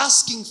you're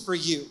asking for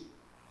you.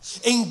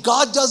 And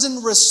God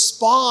doesn't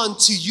respond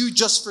to you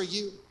just for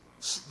you.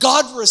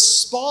 God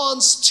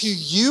responds to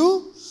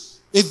you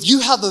if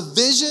you have a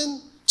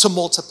vision to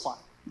multiply.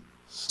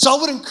 So I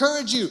would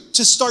encourage you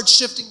to start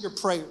shifting your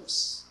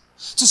prayers.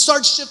 To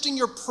start shifting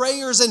your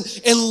prayers and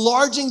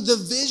enlarging the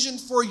vision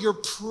for your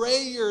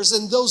prayers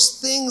and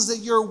those things that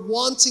you're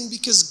wanting,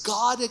 because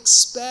God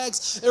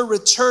expects a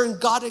return.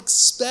 God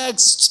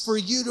expects for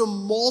you to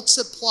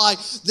multiply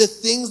the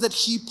things that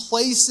He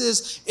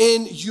places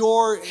in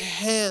your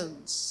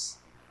hands.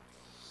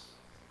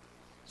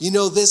 You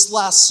know, this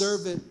last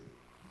servant,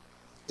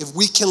 if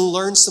we can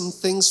learn some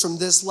things from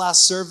this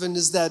last servant,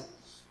 is that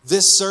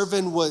this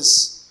servant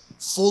was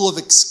full of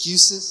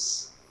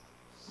excuses.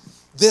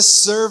 This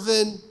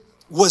servant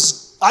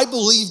was, I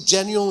believe,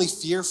 genuinely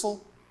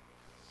fearful.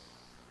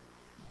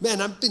 Man,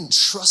 I've been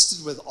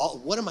trusted with all.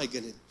 What am I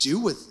going to do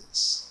with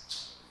this?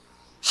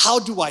 I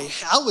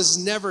was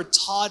never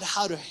taught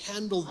how to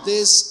handle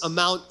this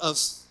amount of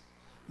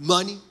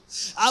money.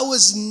 I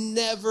was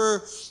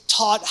never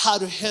taught how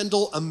to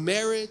handle a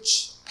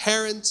marriage,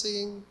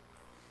 parenting,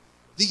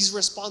 these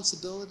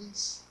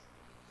responsibilities.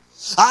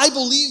 I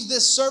believe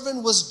this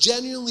servant was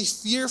genuinely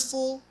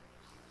fearful.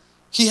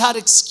 He had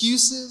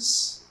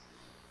excuses.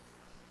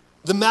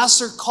 The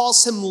master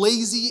calls him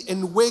lazy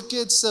and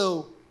wicked,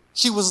 so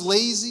he was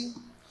lazy.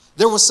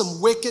 There was some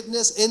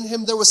wickedness in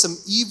him. There was some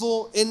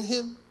evil in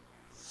him.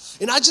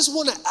 And I just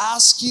want to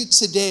ask you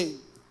today,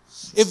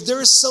 if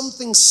there is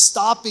something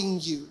stopping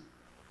you,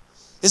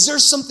 is there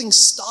something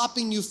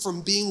stopping you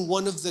from being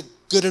one of the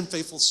good and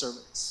faithful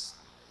servants?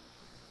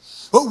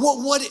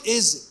 What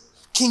is it?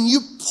 Can you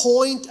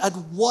point at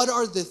what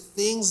are the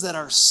things that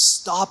are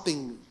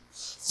stopping me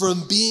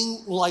from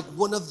being like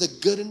one of the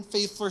good and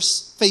faithful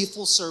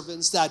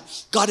servants that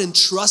God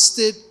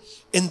entrusted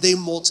and they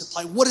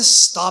multiply? What is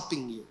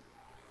stopping you?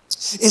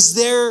 Is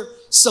there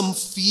some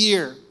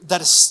fear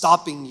that is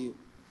stopping you?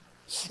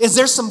 Is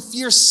there some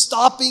fear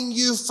stopping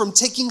you from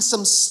taking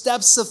some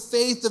steps of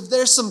faith? If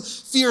there's some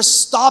fear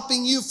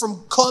stopping you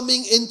from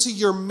coming into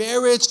your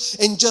marriage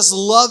and just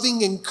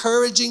loving,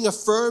 encouraging,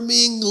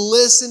 affirming,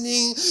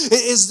 listening?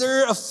 Is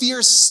there a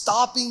fear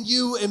stopping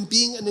you and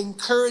being an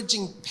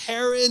encouraging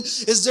parent?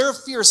 Is there a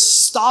fear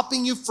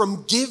stopping you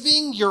from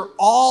giving your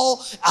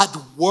all at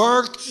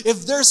work?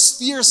 If there's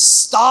fear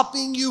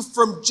stopping you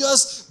from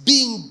just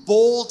being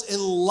bold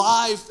in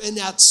life and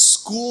at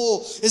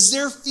school, is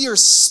there fear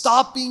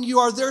stopping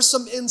you? Are there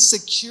some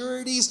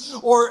insecurities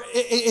or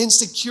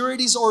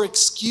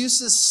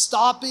excuses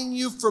stopping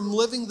you from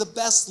living the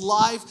best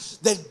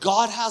life that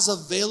God has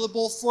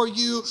available for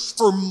you,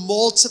 for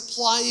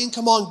multiplying?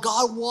 Come on,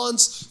 God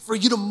wants for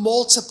you to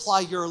multiply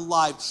your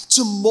life,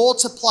 to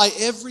multiply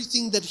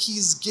everything that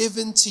He's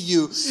given to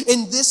you.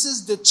 And this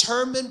is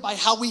determined by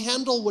how we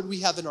handle what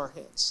we have in our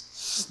hands.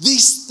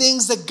 These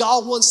things that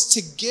God wants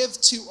to give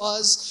to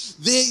us,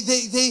 they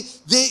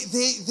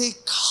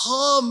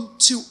come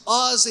to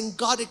us, and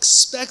God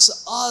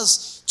expects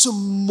us to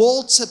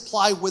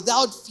multiply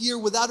without fear,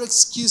 without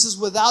excuses,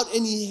 without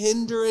any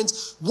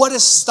hindrance. What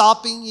is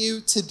stopping you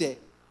today?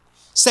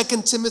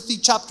 2 Timothy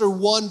chapter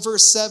 1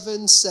 verse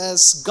 7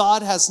 says,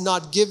 God has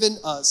not given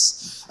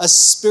us a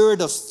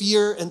spirit of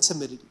fear and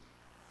timidity.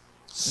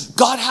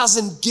 God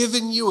hasn't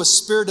given you a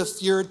spirit of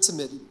fear and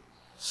timidity.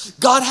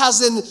 God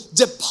hasn't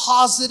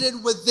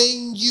deposited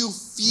within you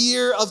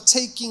fear of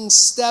taking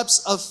steps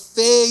of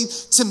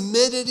faith,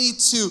 timidity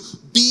to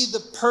be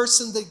the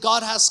person that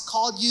God has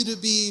called you to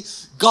be.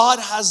 God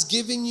has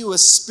given you a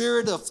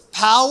spirit of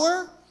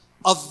power,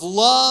 of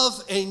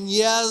love, and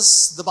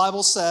yes, the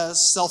Bible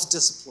says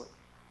self-discipline.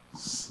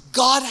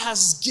 God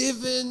has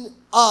given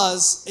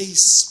us a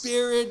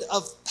spirit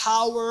of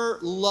power,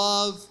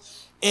 love,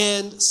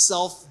 and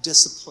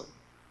self-discipline.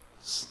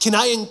 Can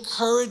I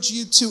encourage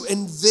you to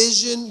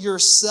envision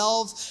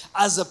yourself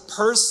as a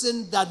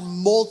person that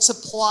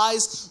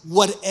multiplies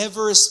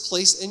whatever is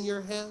placed in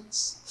your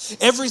hands?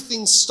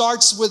 Everything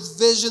starts with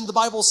vision. The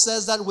Bible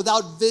says that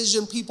without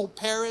vision, people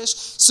perish.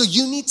 So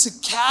you need to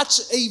catch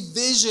a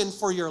vision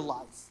for your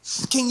life.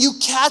 Can you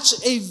catch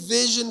a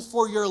vision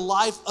for your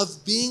life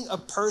of being a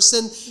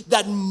person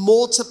that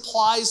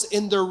multiplies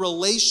in their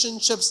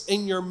relationships,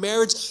 in your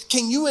marriage?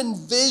 Can you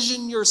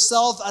envision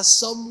yourself as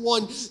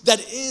someone that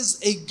is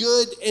a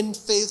good and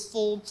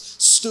faithful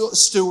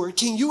steward?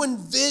 Can you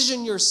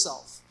envision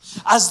yourself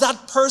as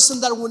that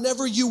person that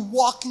whenever you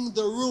walk in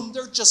the room,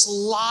 there are just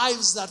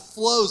lives that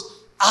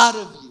flows out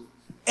of you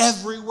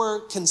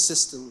everywhere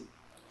consistently?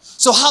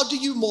 So how do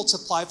you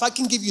multiply? If I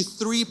can give you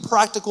 3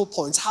 practical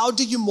points, how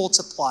do you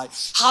multiply?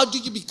 How do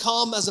you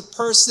become as a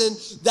person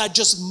that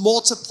just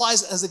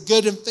multiplies as a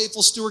good and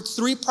faithful steward?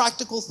 3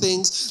 practical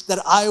things that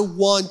I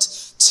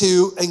want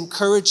to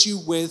encourage you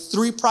with.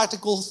 3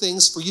 practical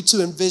things for you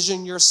to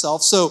envision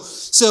yourself. So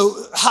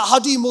how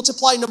do you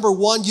multiply? Number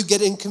 1, you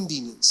get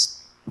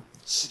inconvenience.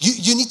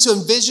 You need to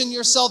envision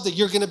yourself that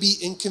you're going to be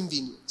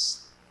inconvenienced.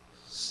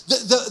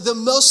 The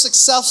most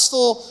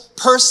successful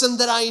person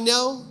that I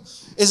know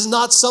is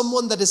not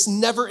someone that is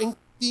never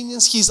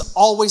inconvenienced. He's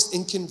always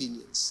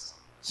inconvenienced.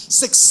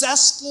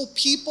 Successful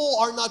people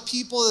are not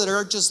people that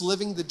are just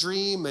living the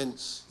dream and,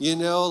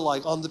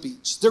 like on the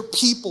beach. They're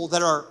people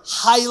that are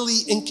highly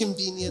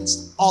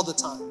inconvenienced all the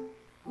time.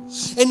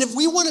 And if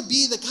we want to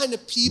be the kind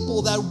of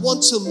people that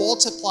want to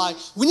multiply,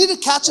 we need to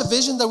catch a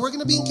vision that we're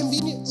going to be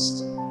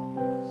inconvenienced.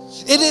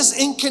 It is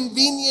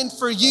inconvenient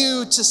for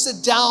you to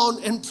sit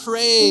down and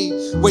pray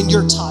when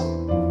you're tired.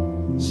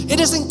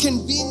 It is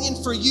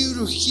inconvenient for you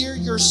to hear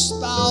your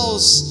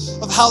spouse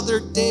of how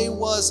their day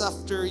was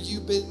after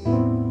you've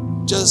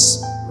been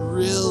just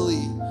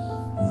really,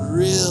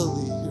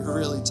 really,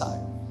 really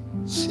tired.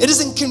 It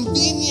is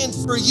inconvenient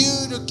for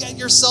you to get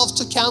yourself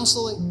to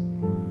counseling.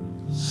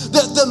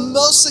 The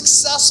most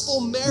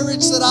successful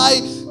marriage that I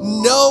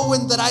know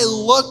and that I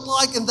look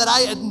like and that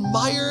I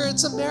admire,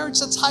 it's a marriage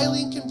that's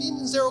highly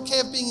inconvenienced. They're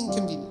okay with being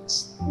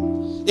inconvenienced.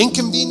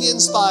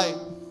 Inconvenienced by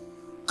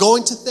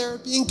going to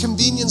therapy,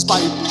 inconvenienced by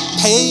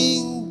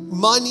paying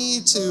money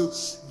to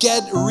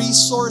get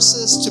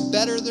resources to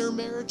better their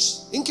marriage,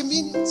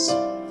 inconvenience.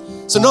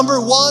 So number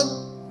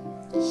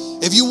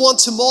 1, if you want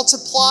to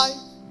multiply,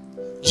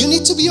 you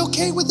need to be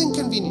okay with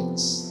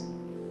inconvenience.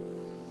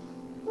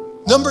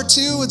 Number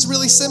 2, it's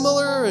really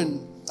similar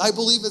and I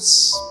believe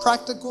it's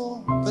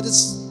practical, but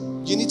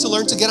you need to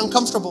learn to get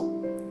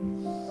uncomfortable.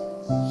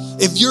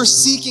 If you're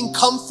seeking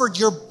comfort,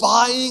 you're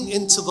buying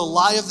into the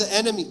lie of the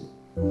enemy.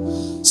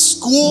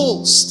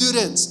 School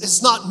students,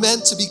 it's not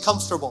meant to be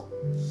comfortable.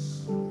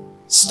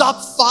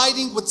 Stop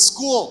fighting with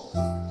school.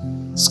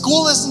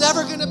 School is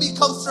never going to be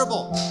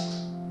comfortable.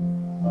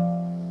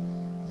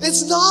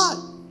 It's not.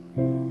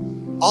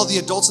 All the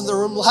adults in the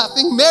room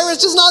laughing.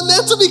 Marriage is not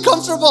meant to be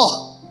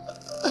comfortable.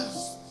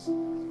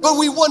 But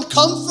we want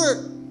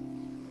comfort.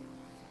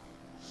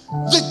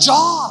 The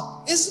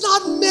job is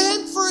not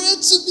meant for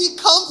it to be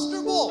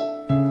comfortable.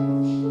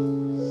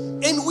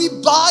 And we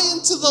buy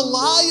into the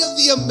lie of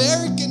the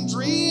American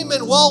dream.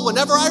 And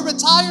whenever I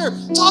retire,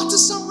 talk to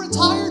some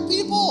retired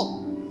people.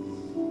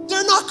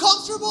 They're not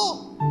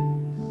comfortable.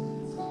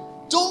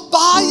 Don't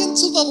buy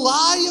into the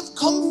lie of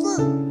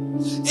comfort.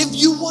 If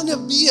you want to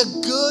be a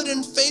good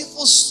and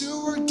faithful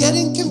steward, get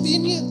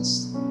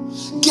inconvenienced.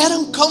 Get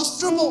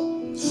uncomfortable.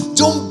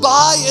 Don't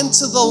buy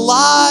into the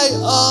lie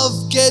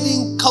of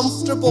getting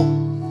comfortable.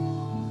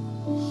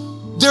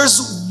 There's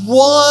the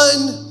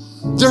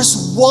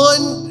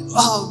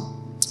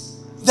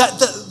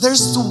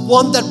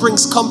one that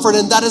brings comfort,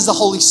 and that is the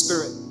Holy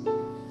Spirit.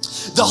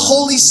 The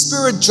Holy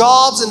Spirit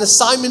jobs and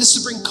assignment is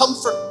to bring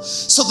comfort.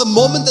 So the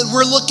moment that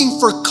we're looking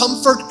for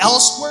comfort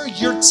elsewhere,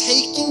 you're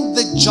taking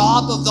the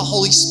job of the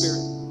Holy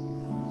Spirit.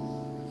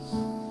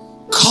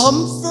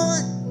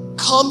 Comfort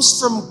comes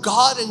from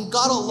God and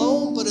God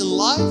alone, but in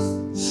life,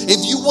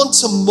 if you want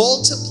to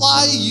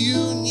multiply,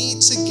 you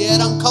need to get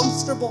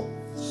uncomfortable.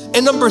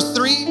 And number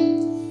 3,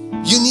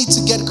 you need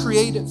to get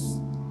creative.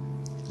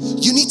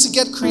 You need to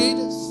get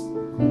creative.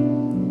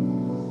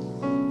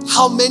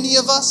 How many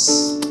of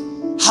us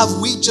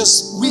have we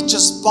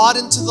just bought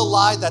into the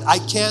lie that I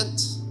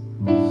can't,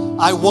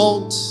 I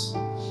won't,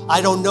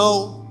 I don't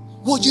know?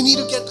 Well, you need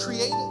to get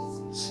creative.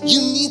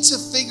 You need to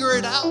figure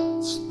it out.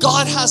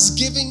 God has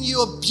given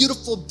you a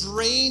beautiful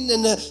brain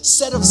and a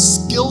set of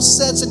skill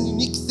sets and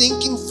unique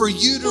thinking for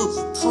you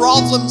to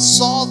problem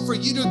solve, for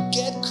you to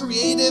get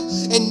creative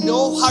and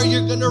know how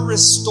you're going to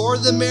restore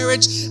the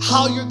marriage,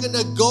 how you're going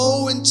to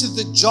go into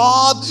the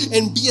job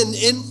and be an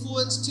influence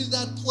influence to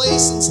that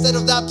place instead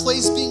of that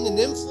place being an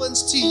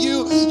influence to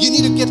you. You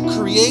need to get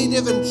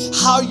creative in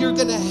how you're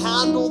going to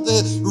handle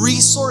the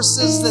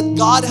resources that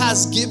God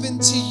has given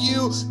to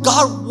you.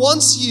 God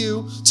wants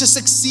you to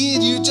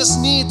succeed. You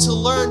just need to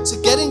learn to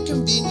get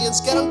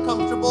inconvenienced, get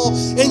uncomfortable,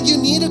 and you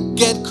need to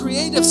get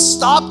creative.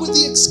 Stop with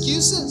the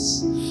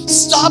excuses.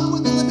 Stop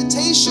with the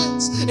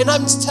limitations. And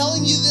I'm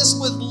telling you this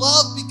with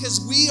love because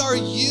we are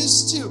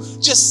used to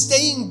just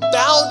staying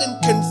bound and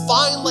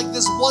confined like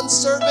this one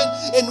servant,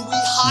 and we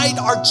hide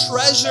our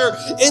treasure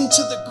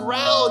into the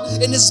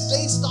ground, and it's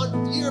based on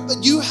fear.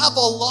 But you have a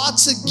lot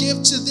to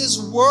give to this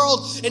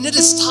world, and it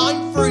is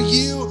time for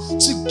you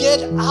to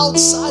get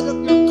outside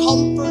of your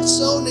comfort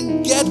zone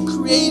and get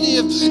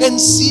creative and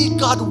see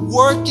God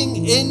working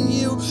in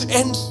you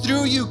and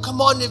through you.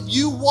 Come on, if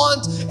you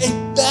want a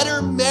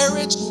better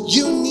marriage,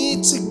 you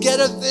need to get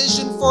a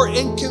vision for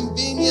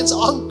inconvenience,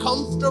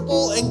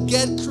 uncomfortable, and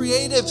get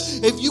creative.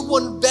 If you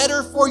want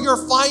better for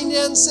your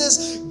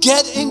finances,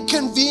 get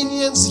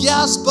inconvenience.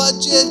 Yes,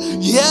 budget.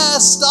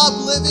 Yes, stop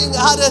living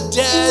out of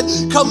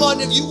debt. Come on,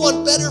 if you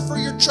want better for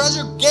your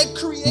treasure, get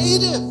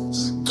creative.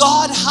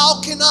 God,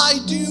 how can I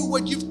do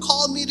what you've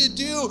called me to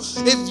do?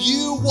 If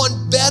you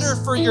want better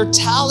for your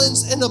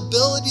talents and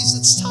abilities,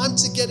 it's time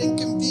to get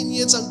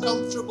inconvenience,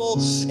 uncomfortable,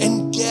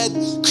 and get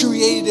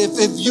creative.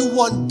 If you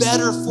want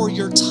better for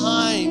your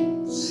time,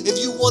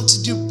 if you want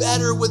to do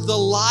better with the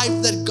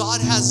life that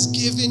God has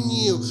given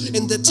you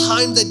and the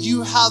time that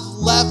you have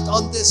left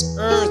on this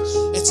earth,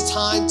 it's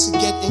time to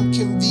get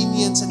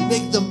inconvenience and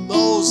make the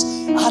most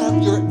out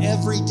of your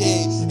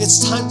everyday.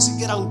 It's time to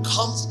get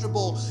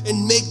uncomfortable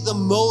and make the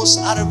most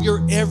out of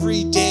your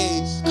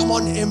everyday. Come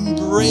on,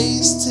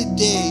 embrace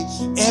today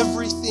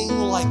everything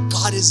like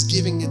God is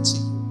giving it to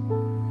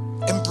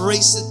you.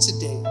 Embrace it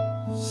today.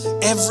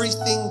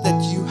 Everything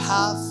that you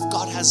have,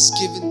 God has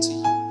given to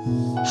you.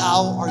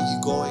 How are you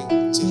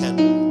going to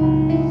handle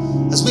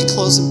it? As we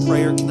close in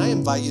prayer, can I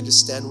invite you to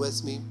stand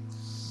with me?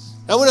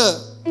 I want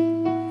to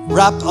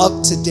wrap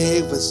up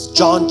today with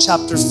John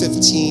chapter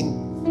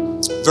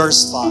 15,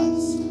 verse 5.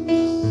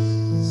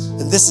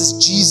 And this is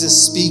Jesus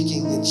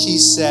speaking, and he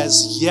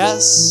says,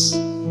 "Yes,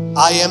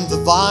 I am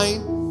the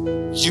vine,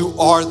 you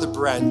are the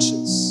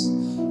branches.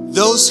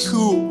 Those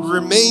who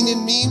remain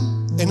in me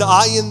and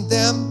I in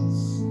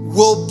them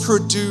will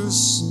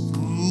produce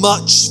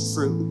much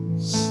fruit.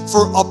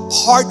 For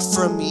apart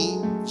from me,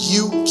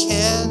 you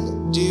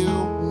can do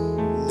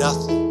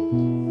nothing."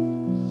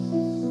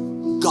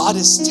 God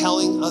is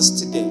telling us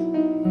today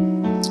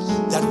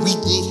that we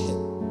need him.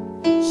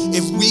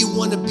 If we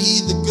want to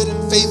be the good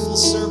and faithful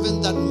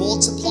servant that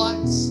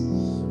multiplies,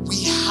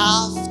 we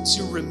have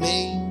to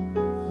remain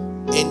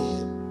in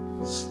him.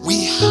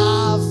 We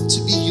have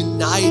to be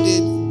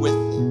united with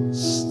him.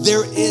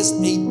 There is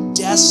a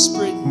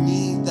desperate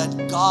need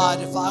that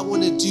God, if I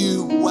want to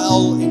do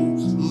well in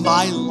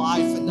my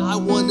life and I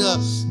want to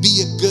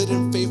be a good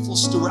and faithful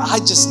steward, I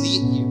just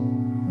need you.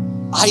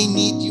 I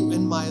need you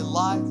in my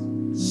life.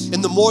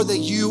 And the more that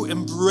you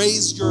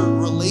embrace your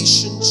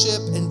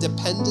relationship and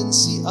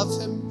dependency of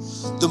him,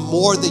 the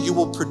more that you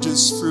will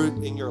produce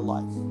fruit in your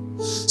life.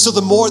 So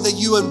the more that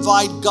you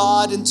invite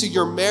God into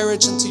your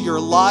marriage, into your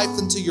life,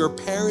 into your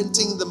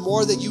parenting, the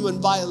more that you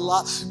invite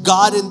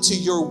God into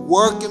your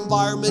work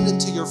environment,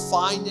 into your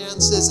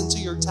finances, into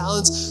your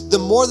talents, the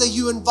more that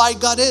you invite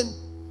God in,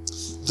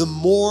 the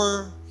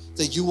more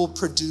that you will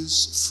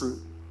produce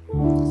fruit.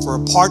 For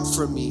apart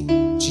from me,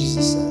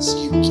 Jesus says,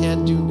 you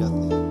can do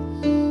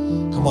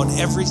nothing. Come on,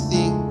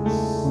 everything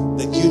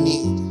that you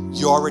need,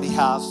 you already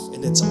have,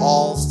 and it's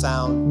all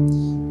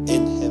found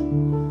in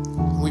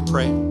him. We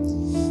pray.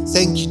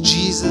 Thank you,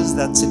 Jesus,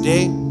 that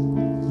today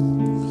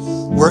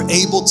we're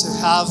able to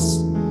have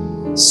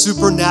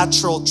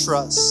supernatural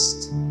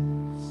trust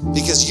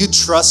because you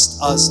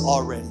trust us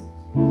already.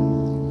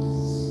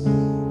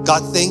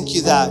 God, thank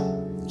you that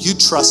you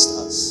trust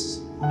us.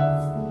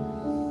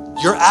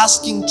 You're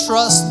asking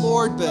trust,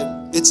 Lord,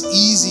 but it's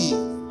easy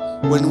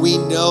when we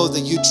know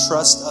that you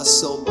trust us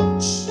so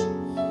much.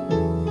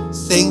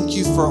 Thank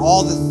you for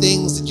all the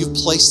things that you've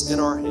placed in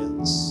our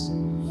hands.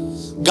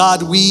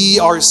 God, we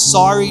are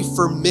sorry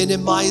for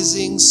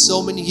minimizing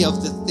so many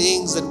of the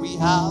things that we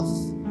have.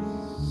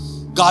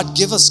 God,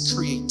 give us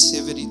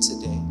creativity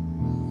today.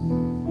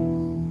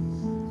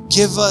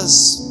 Give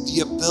us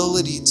the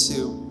ability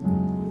to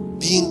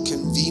be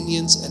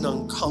inconvenienced and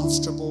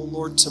uncomfortable,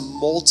 Lord, to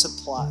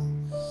multiply,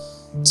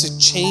 to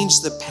change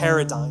the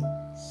paradigm,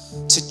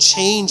 to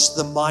change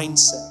the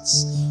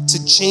mindsets,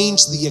 to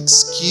change the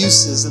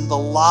excuses and the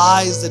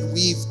lies that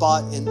we've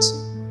bought into.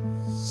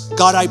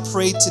 God, I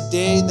pray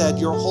today that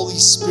your Holy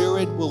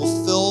Spirit will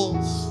fill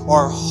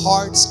our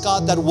hearts,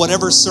 God, that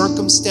whatever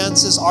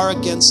circumstances are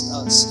against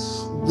us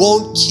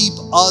won't keep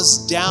us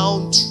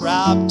down,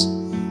 trapped,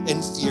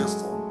 and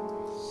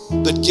fearful,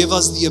 but give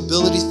us the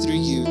ability through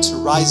you to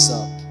rise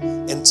up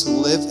and to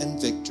live in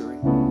victory.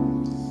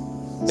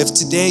 If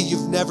today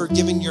you've never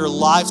given your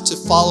life to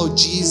follow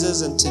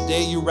Jesus and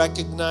today you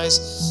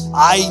recognize,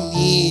 I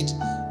need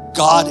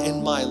God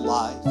in my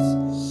life.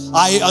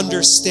 I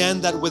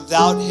understand that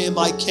without him,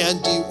 I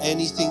can't do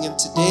anything. And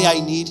today I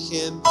need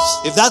him.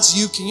 If that's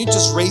you, can you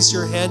just raise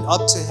your hand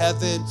up to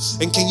heaven?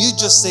 And can you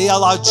just say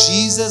out loud,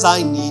 Jesus,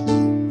 I need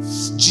you.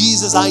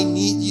 Jesus, I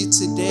need you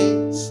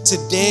today.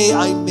 Today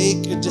I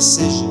make a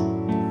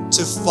decision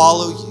to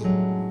follow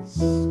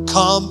you.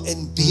 Come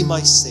and be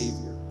my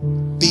Savior.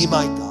 Be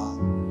my God.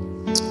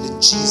 And in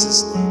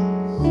Jesus'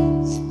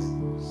 name,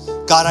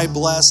 amen. God, I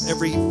bless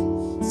every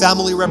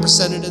family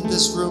represented in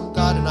this room,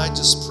 God, and I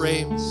just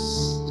pray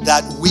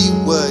that we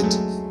would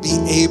be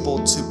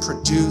able to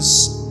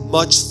produce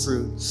much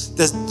fruit.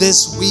 That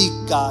this week,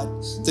 God,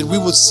 that we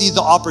would see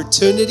the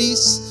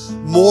opportunities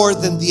more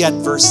than the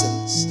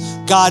adversities.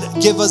 God,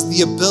 give us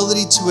the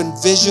ability to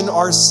envision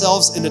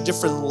ourselves in a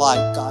different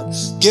light, God.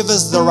 Give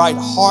us the right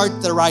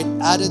heart, the right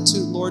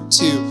attitude, Lord,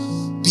 to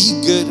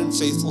be good and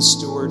faithful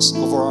stewards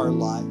over our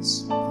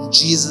lives. In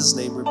Jesus'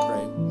 name we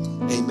pray.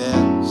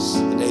 Amen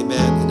and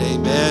amen and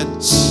amen.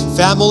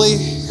 Family,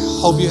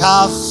 hope you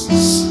have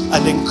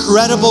an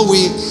incredible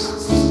week.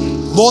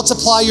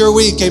 Multiply your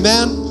week,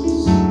 amen.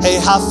 Hey,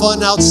 have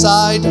fun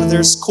outside.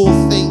 There's cool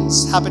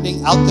things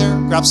happening out there.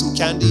 Grab some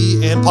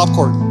candy and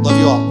popcorn. Love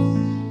you all.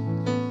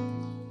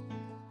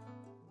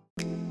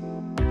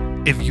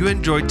 If you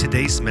enjoyed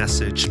today's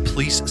message,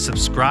 please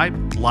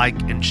subscribe, like,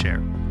 and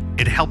share.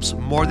 It helps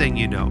more than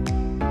you know.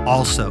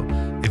 Also,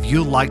 if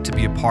you'd like to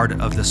be a part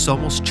of the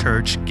Somos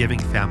Church giving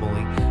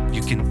family,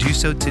 you can do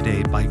so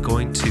today by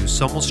going to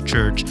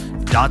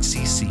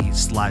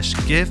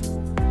somoschurch.cc/give.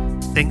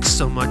 Thanks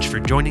so much for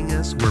joining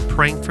us. We're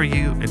praying for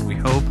you, and we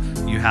hope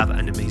you have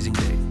an amazing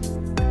day.